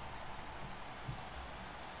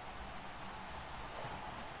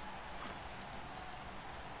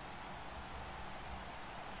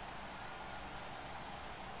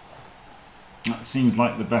 That seems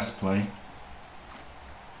like the best play.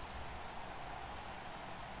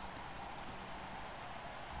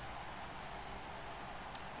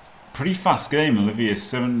 Pretty fast game, Olivier.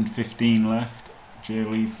 7:15 left.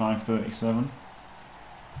 JLeav 5:37.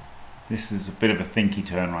 This is a bit of a thinky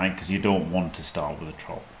turn, right? Because you don't want to start with a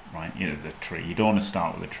troll, right? You know, the tree. You don't want to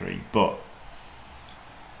start with a tree. But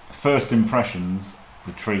first impressions,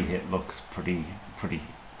 the tree hit looks pretty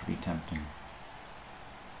tempting.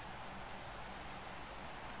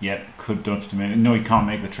 Yep, could dodge to make. No, he can't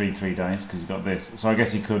make the tree 3 dice because he's got this. So I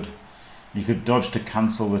guess he could dodge to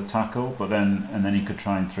cancel the tackle, but then he could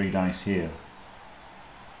try and 3 dice here.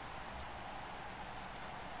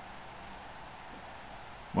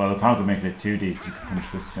 Well, the power could make it a 2D because you could punch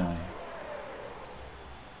this guy.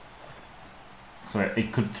 So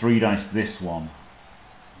it could 3 dice this one.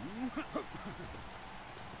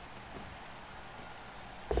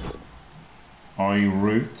 Or he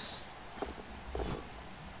roots.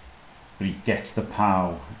 But he gets the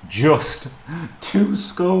pow. Just 2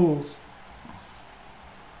 skulls.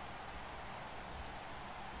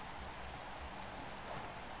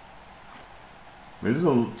 This is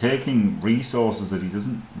taking resources that he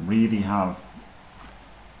doesn't really have.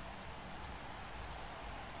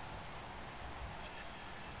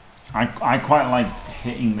 I quite like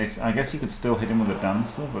hitting this. I guess you could still hit him with a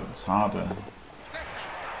dancer, but it's harder.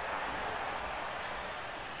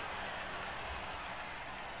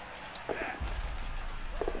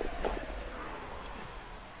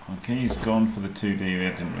 Okay, he's gone for the 2D.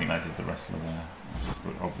 I didn't realise it, the wrestler there.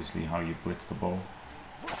 But obviously how you blitz the ball.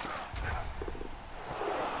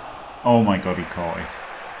 Oh my god, he caught it.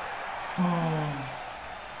 Oh.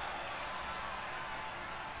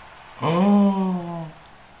 Oh.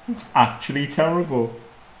 It's actually terrible.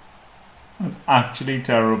 That's actually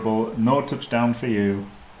terrible. No touchdown for you.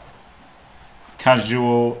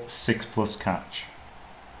 Casual 6+ catch.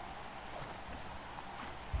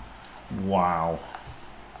 Wow.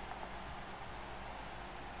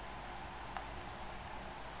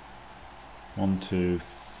 One, two,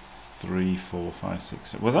 3, 4, 5,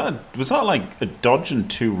 6. Was that like a dodge and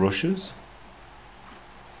 2 rushes?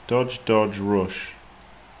 Dodge, dodge, rush.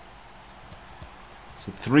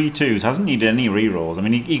 So 3 2s. Hasn't needed any rerolls. I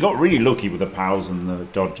mean, he got really lucky with the pows and the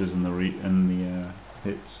dodges and the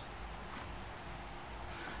hits.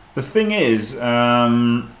 The thing is,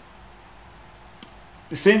 saying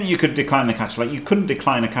that you could decline the catch, like you couldn't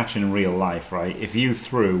decline a catch in real life, right? If you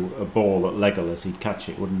threw a ball at Legolas, he'd catch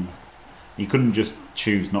it, wouldn't he? You couldn't just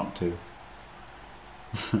choose not to.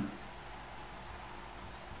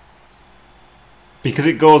 Because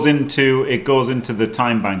it goes into the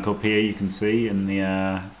time bank up here. You can see in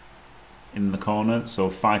the corner. So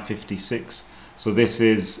 556. So this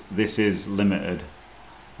is limited,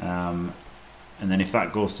 and then if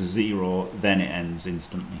that goes to 0, then it ends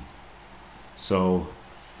instantly. So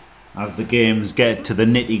as the games get to the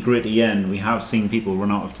nitty gritty end, we have seen people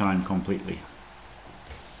run out of time completely.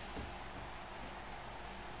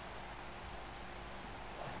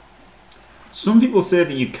 Some people say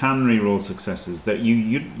that you can reroll successes, that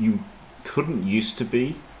you couldn't used to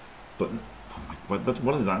be, but oh my,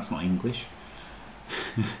 what is that? That's not English.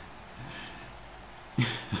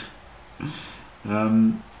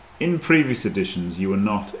 In previous editions, you were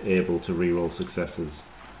not able to reroll successes.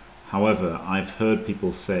 However, I've heard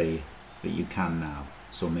people say that you can now,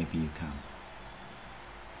 so maybe you can.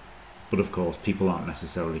 But of course, people aren't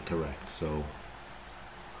necessarily correct, so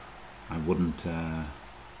I wouldn't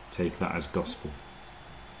take that as gospel.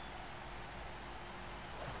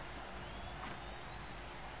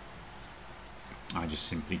 I just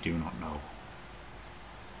simply do not know.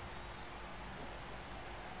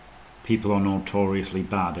 People are notoriously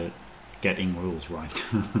bad at getting rules right.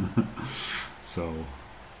 So,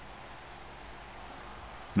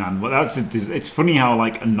 man, well, it's funny how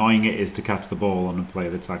like annoying it is to catch the ball on a player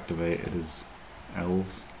that's activated as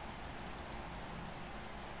elves.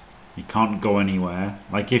 He can't go anywhere.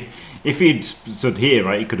 Like if he'd stood here,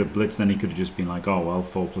 right, he could have blitzed, then he could have just been like, oh well,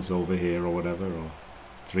 4+ over here or whatever, or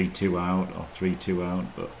 3-2 out or 3-2 out,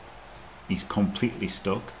 but he's completely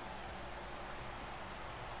stuck.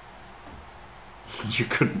 You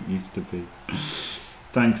couldn't used to be.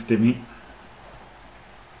 Thanks, Dimmy.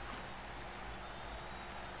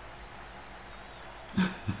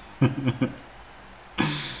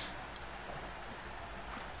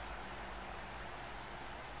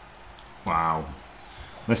 Wow.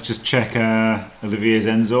 Let's just check Olivier's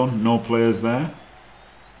end zone. No players there.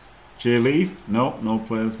 JLeav? No, no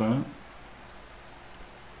players there.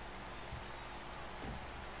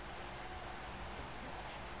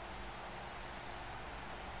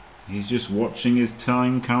 He's just watching his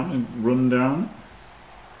time count run down.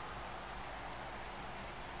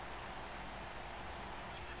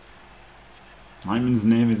 Lyman's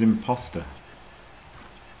name is Imposter.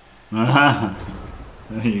 Ah,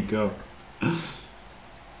 there you go.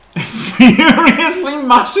 Furiously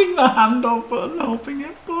mashing the handle button, hoping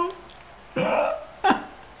it blocks.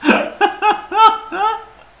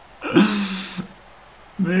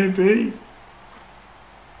 Maybe.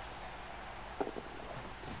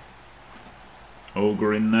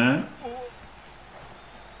 Ogre in there.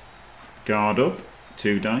 Guard up.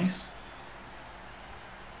 2 dice.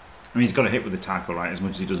 I mean, he's got to hit with the tackle, right? As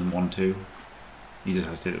much as he doesn't want to. He just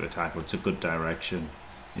has to hit with the tackle. It's a good direction.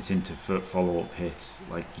 It's into follow-up hits.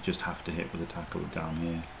 Like, you just have to hit with the tackle down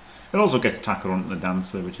here. It also gets tackle onto the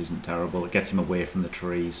dancer, which isn't terrible. It gets him away from the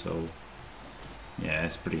tree, so... yeah,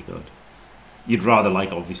 it's pretty good. You'd rather,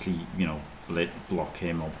 like, obviously, you know, block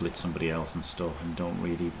him or blitz somebody else and stuff, and don't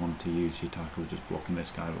really want to use your tackle just blocking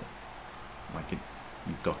this guy, but like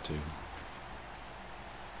you've got to.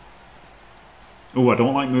 Oh, I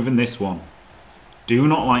don't like moving this one. Do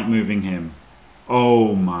not like moving him.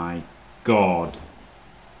 Oh my god.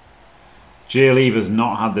 JLeav has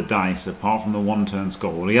not had the dice apart from the one turn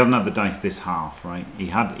score. Well, he hasn't had the dice this half, right? He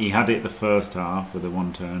had it the first half with the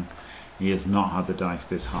one turn. He has not had the dice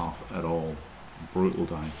this half at all. Brutal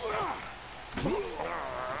dice.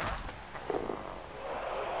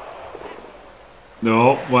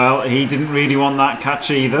 Oh, well, he didn't really want that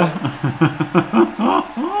catch either.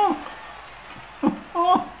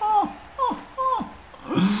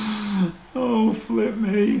 Oh, flip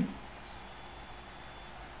me.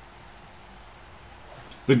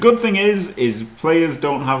 The good thing is players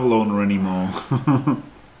don't have loner anymore.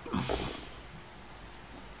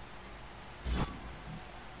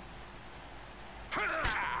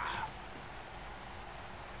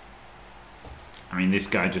 I mean, this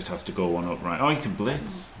guy just has to go one up, right? Oh, he can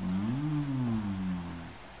blitz.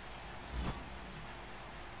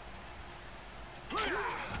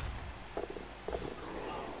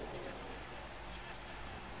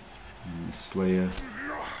 And the Slayer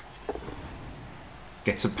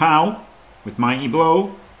gets a pow with Mighty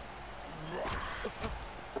Blow.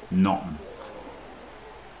 Nothing.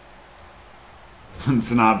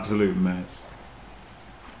 It's an absolute mess.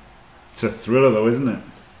 It's a thriller though, isn't it?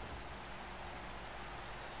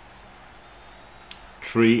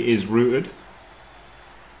 Tree is rooted.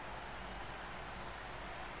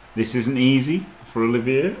 This isn't easy for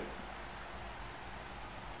Olivier.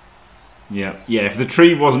 Yeah, if the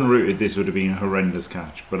tree wasn't rooted, this would have been a horrendous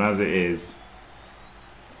catch. But as it is,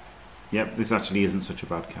 yep, this actually isn't such a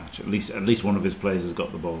bad catch. At least one of his players has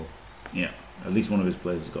got the ball. Yeah, at least one of his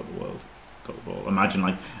players has got the ball. Imagine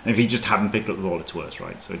like if he just hadn't picked up the ball, it's worse,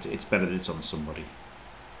 right? So it's better that it's on somebody,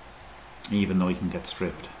 even though he can get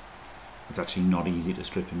stripped. It's actually not easy to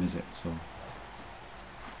strip him, is it? So.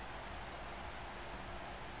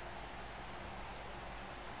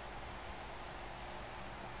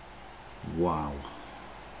 Wow.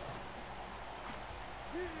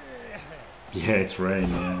 Yeah, it's rain,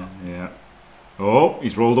 yeah. Oh,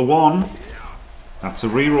 he's rolled a 1. That's a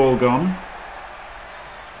reroll gone.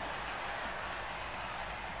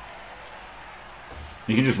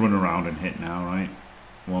 You can just run around and hit now, right?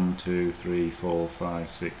 1, 2, 3, 4, 5,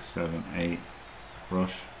 6, 7, 8.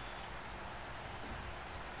 Rush.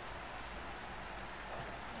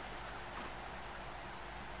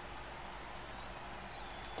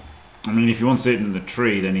 I mean, if he wants to hit in the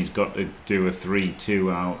tree, then he's got to do a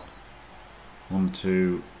 3-2 out. 1,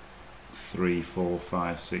 2, 3, 4,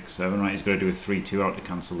 5, 6, 7. Right, he's got to do a 3-2 out to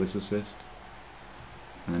cancel this assist.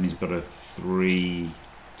 And then he's got a 3-2,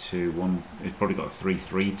 1. He's probably got a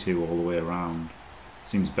 3-3-2 all the way around.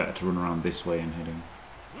 Seems better to run around this way and hit him.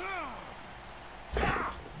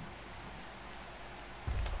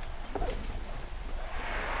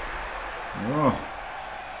 Oh.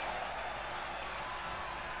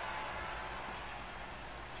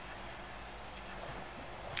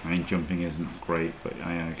 I mean, jumping isn't great, but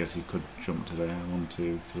I guess he could jump to there. 1,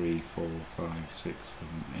 2, 3, 4, 5, 6,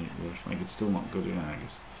 7, 8 rush. Like, it's still not good, yeah, I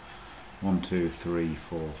guess. 1, 2, 3,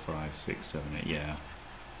 4, 5, 6, 7, 8, yeah.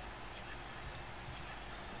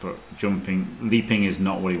 But leaping is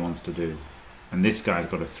not what he wants to do. And this guy's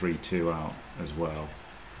got a 3-2 out as well.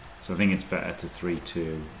 So I think it's better to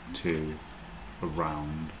 3-2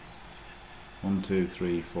 around. 1, 2,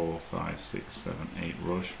 3, 4, 5, 6, 7, 8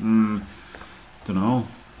 rush. Don't know.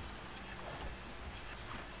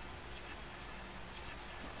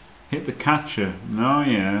 Hit the catcher. No,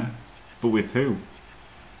 yeah. But with who?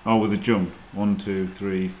 Oh, with a jump. 1, 2,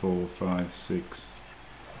 3, 4, 5, 6,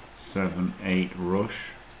 7, 8 rush.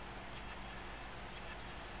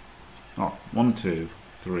 Oh, 1, 2,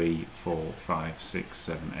 3, 4, 5, 6,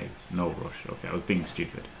 7, 8. No rush. Okay, I was being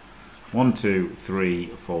stupid. 1, 2, 3,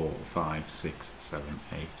 4, 5, 6, 7,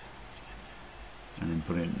 8. And then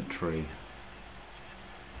put it in the tree.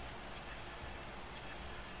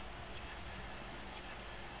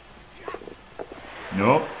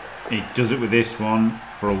 Nope. He does it with this one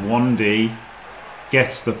for a 1D.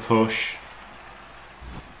 Gets the push.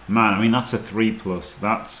 Man, I mean, that's a 3+.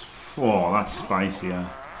 That's spicier.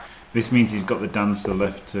 This means he's got the dancer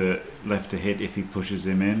left to hit if he pushes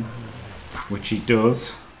him in, which he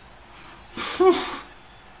does.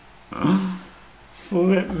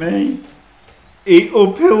 Flip me. He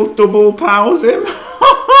uphill double powers him.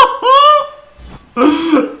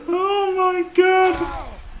 Oh my god.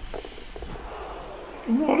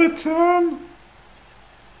 What a turn.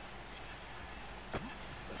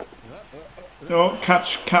 Oh,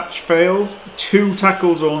 catch fails. 2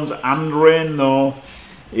 tackle zones and rain though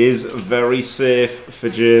is very safe for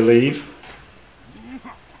JLeav.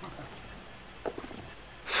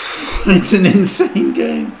 It's an insane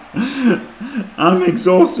game. I'm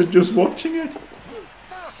exhausted just watching it.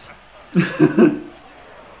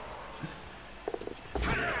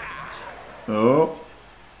 No.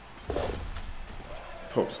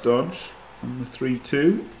 Pops dodge on the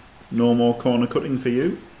 3-2. No more corner cutting for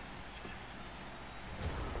you.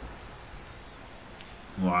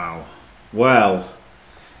 Wow. Well,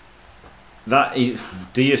 that is...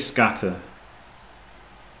 Do you scatter?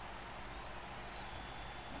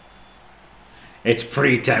 It's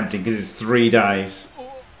pretty tempting because it's 3 dice.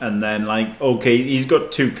 And then, like, okay, he's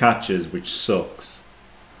got 2 catches, which sucks.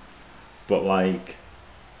 But, like,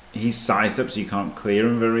 he's sized up so you can't clear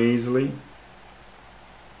him very easily.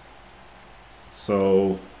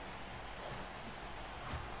 So,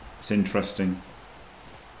 it's interesting.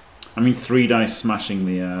 I mean, 3 dice smashing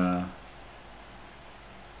the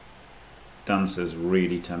dancer is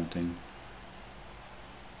really tempting.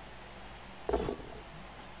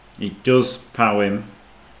 He does pow him.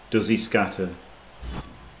 Does he scatter?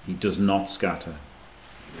 He does not scatter.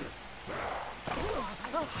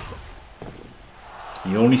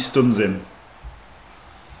 He only stuns him.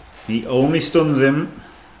 He only stuns him.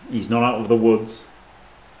 He's not out of the woods.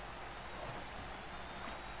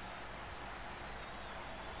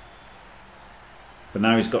 But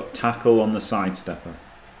now he's got tackle on the sidestepper.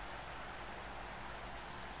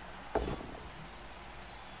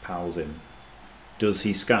 Pals him. Does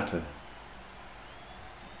he scatter?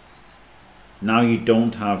 Now you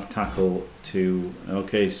don't have tackle to...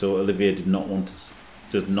 Okay, so Olivier does not want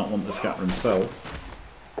to scatter himself.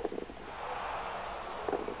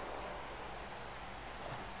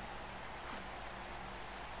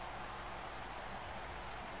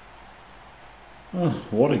 Oh,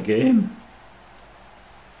 what a game.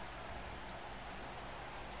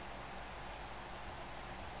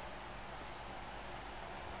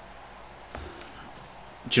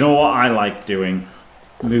 Do you know what I like doing?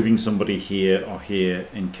 Moving somebody here or here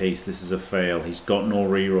in case this is a fail. He's got no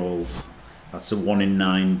rerolls. That's a 1 in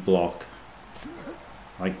 9 block.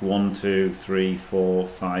 Like 1, 2, 3, 4,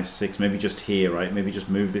 5, 6. Maybe just here, right? Maybe just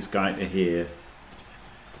move this guy to here.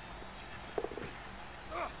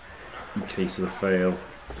 In case of the fail.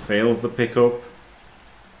 Fails the pickup.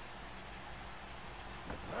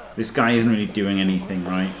 This guy isn't really doing anything,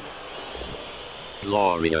 right?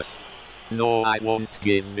 Glorious. No, I won't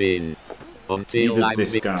give in until I'm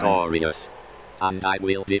victorious. And I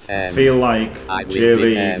will defend. I feel like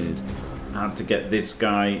JLeav had to get this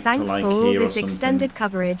guy Thanks to like for all here or this something. extended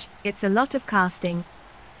coverage. It's a lot of casting.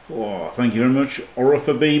 Oh, thank you very much,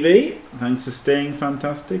 Orifa BB. Thanks for staying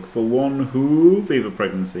fantastic for 1 whole beaver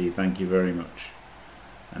pregnancy. Thank you very much.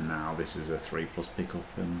 And now this is a 3+ pickup,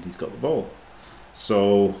 and he's got the ball.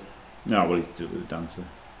 So, no, well, he's doing the dancer.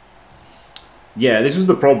 Yeah, this was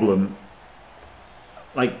the problem.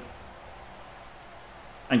 Like,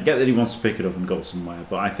 I get that he wants to pick it up and go somewhere,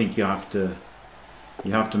 but I think you have to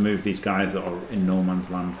move these guys that are in no man's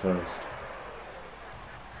land first.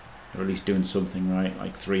 Or at least doing something right,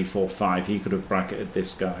 like 3, 4, 5. He could have bracketed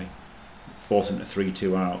this guy, force him to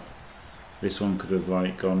 3-2 out. This one could have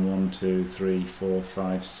like gone 1, 2, 3, 4,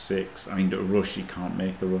 5, 6. I mean, the rush, you can't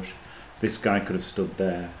make the rush. This guy could have stood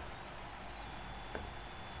there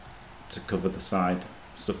to cover the side,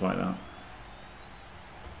 stuff like that.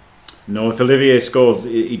 No, if Olivier scores,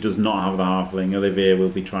 he does not have the halfling. Olivier will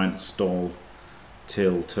be trying to stall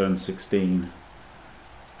till turn 16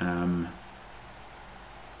 and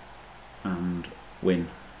win.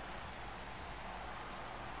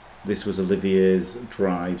 This was Olivier's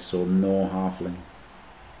drive, so no halfling.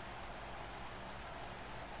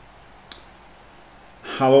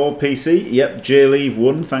 Hello PC, yep, JLeav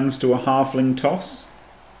won thanks to a halfling toss.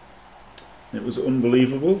 It was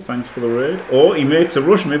unbelievable. Thanks for the raid. Oh, he makes a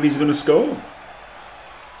rush. Maybe he's going to score.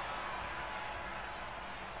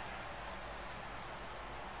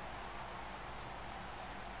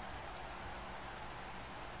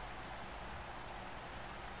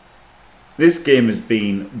 This game has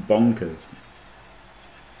been bonkers.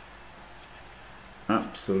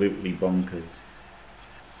 Absolutely bonkers.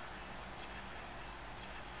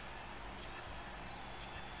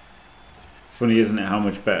 Funny, isn't it, how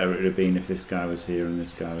much better it would have been if this guy was here and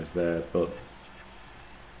this guy was there, but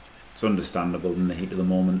it's understandable in the heat of the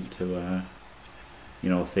moment to, you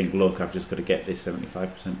know, think, look, I've just got to get this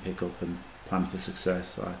 75% pickup and plan for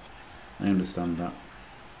success. I understand that.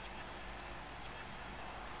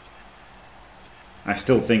 I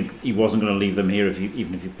still think he wasn't going to leave them here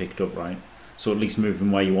even if you picked up, right? So at least move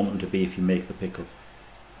them where you want them to be if you make the pickup.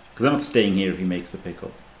 Because they're not staying here if he makes the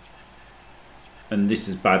pickup. And this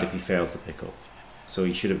is bad if he fails the pickup. So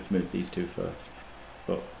he should have moved these two first.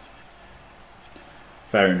 But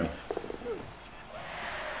fair enough.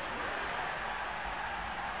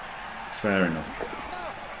 Fair enough.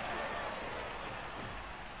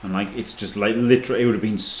 And like, it's just like literally, it would have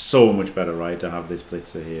been so much better, right, to have this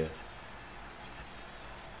blitzer here.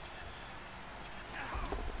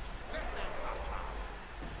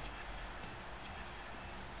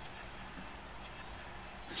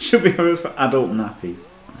 Should be used for adult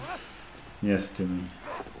nappies. Yes, Timmy.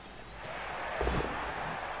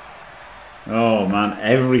 Oh man,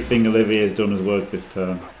 everything Olivier has done has worked this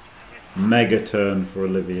turn. Mega turn for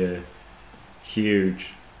Olivier.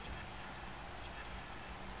 Huge.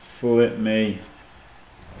 Flip me.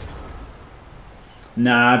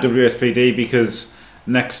 Nah, WSPD, because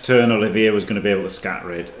next turn Olivier was going to be able to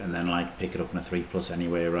scatter it and then like pick it up in a 3+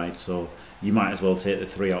 anyway, right? So you might as well take the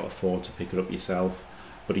 3 out of 4 to pick it up yourself.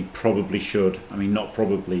 But he probably should. I mean, not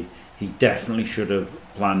probably. He definitely should have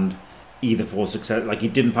planned either for success. Like, he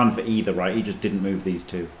didn't plan for either, right? He just didn't move these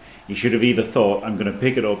two. He should have either thought, I'm going to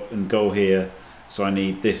pick it up and go here, so I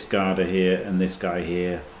need this guarder here and this guy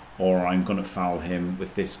here, or I'm going to foul him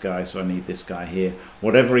with this guy, so I need this guy here.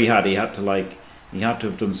 Whatever he had to like, he had to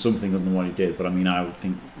have done something other than what he did. But I mean, I would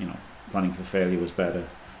think, you know, planning for failure was better.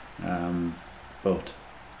 But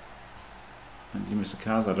did you miss the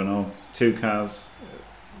cars? I don't know. 2 cars,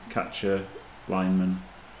 catcher, lineman,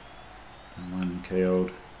 and lineman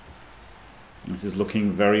KO'd. This is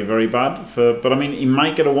looking very, very bad for. But I mean, he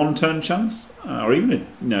might get a 1-turn chance, or even a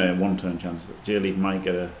 1-turn chance. JLeav might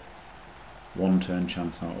get a 1-turn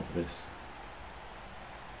chance out of this.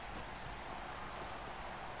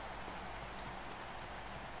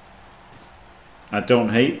 I don't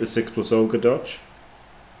hate the 6+ ogre dodge.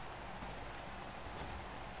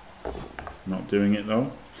 Not doing it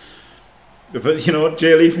though. But you know what,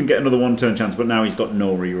 JLeav can get another 1-turn chance, but now he's got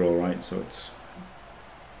no reroll, right? So it's.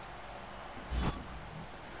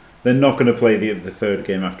 They're not going to play the 3rd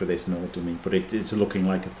game after this, no, to me. But it's looking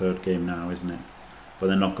like a 3rd game now, isn't it? But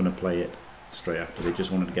they're not going to play it straight after. They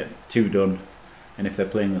just wanted to get 2 done. And if they're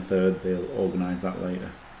playing the 3rd, they'll organise that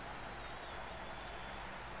later.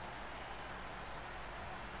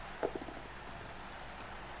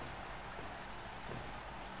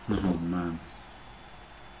 Oh, man.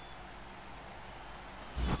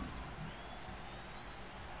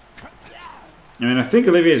 I mean, I think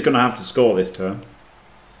Olivier is going to have to score this turn.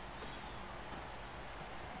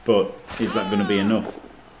 But is that going to be enough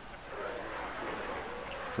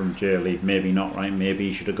from JLeav? Maybe not, right? Maybe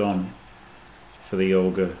he should have gone for the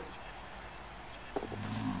ogre.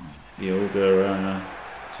 The ogre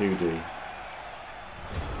 2D.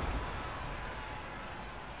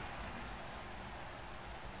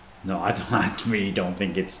 No, I really don't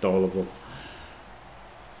think it's stallable.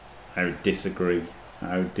 I would disagree.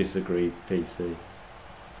 I would disagree, PC.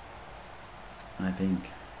 I think.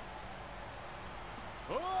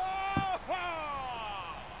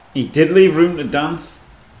 He did leave room to dance.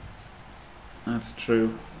 That's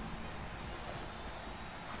true.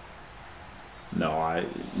 No,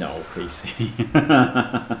 PC.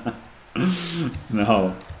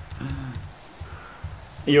 No.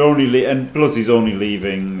 You only and plus he's only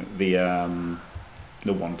leaving the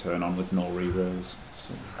 1-turn on with no rerolls.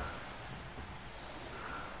 So.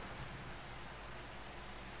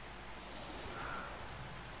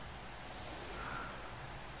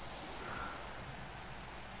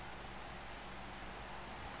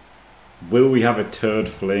 Will we have a turd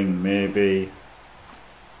fling? Maybe.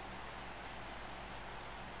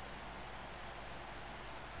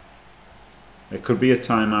 It could be a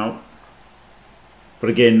timeout. But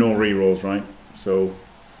again, no rerolls, right? So,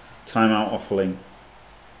 timeout or fling.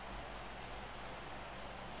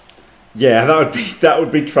 Yeah, that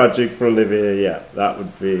would be tragic for Olivier. Yeah, that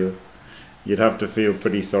would be. You'd have to feel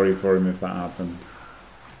pretty sorry for him if that happened.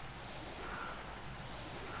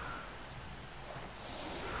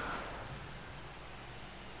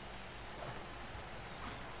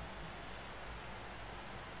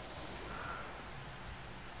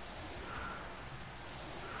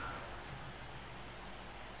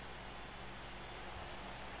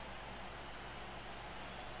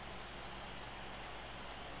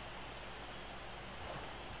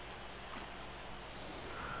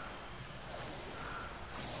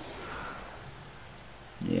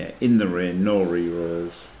 Yeah, in the rain, no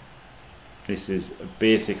rerolls. This is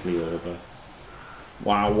basically over.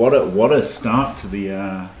 Wow, what a start to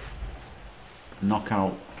the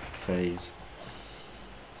knockout phase.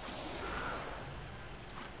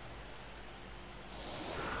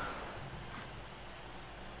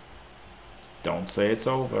 Don't say it's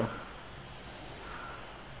over.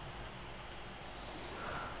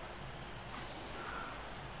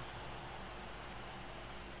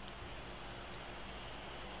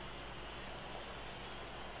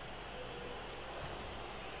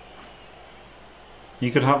 You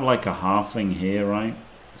could have like a halfling here, right?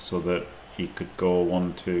 so that he could go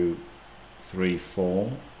 1, 2, 3,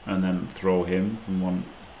 4, and then throw him from one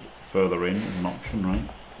further in as an option, right?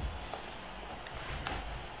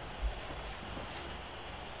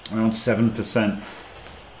 Around 7%.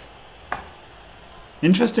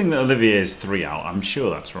 Interesting that Olivier is 3 out. I'm sure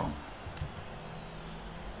that's wrong.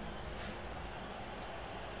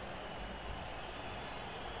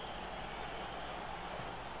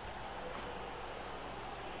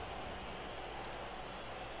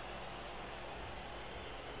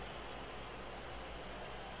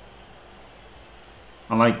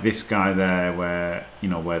 I like this guy there where, you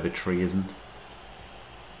know, where the tree isn't.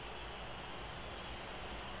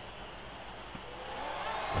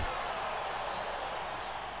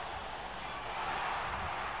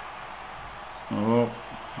 Oh,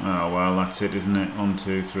 well, that's it, isn't it? 1,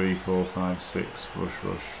 2, 3, 4, 5, 6. Rush,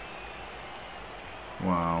 rush.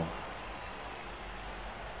 Wow.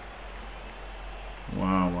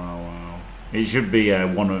 Wow, wow, wow. It should be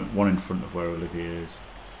one in front of where Olivier is.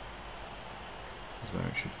 That's where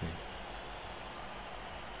it should be.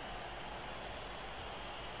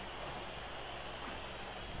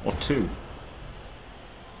 Or 2.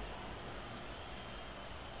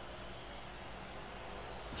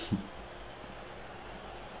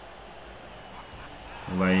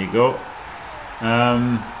 Well, there you go.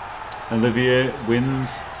 Olivier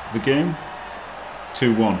wins the game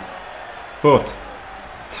 2-1, but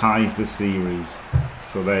ties the series.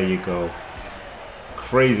 So there you go.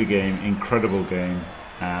 Crazy game, incredible game.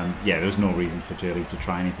 Yeah, there was no reason for JLeav to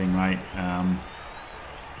try anything, right?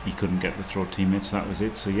 He couldn't get the throw teammates, so that was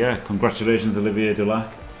it. So yeah, congratulations Olivier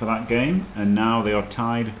Dulac for that game. And now they are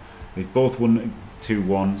tied. They've both won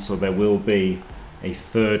 2-1, so there will be a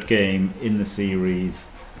third game in the series,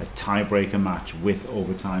 a tiebreaker match with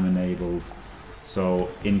overtime enabled. So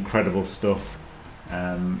incredible stuff.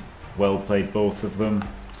 Well played, both of them.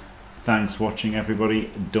 Thanks for watching,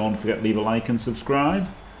 everybody. Don't forget to leave a like and subscribe,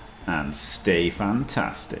 and stay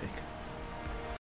fantastic.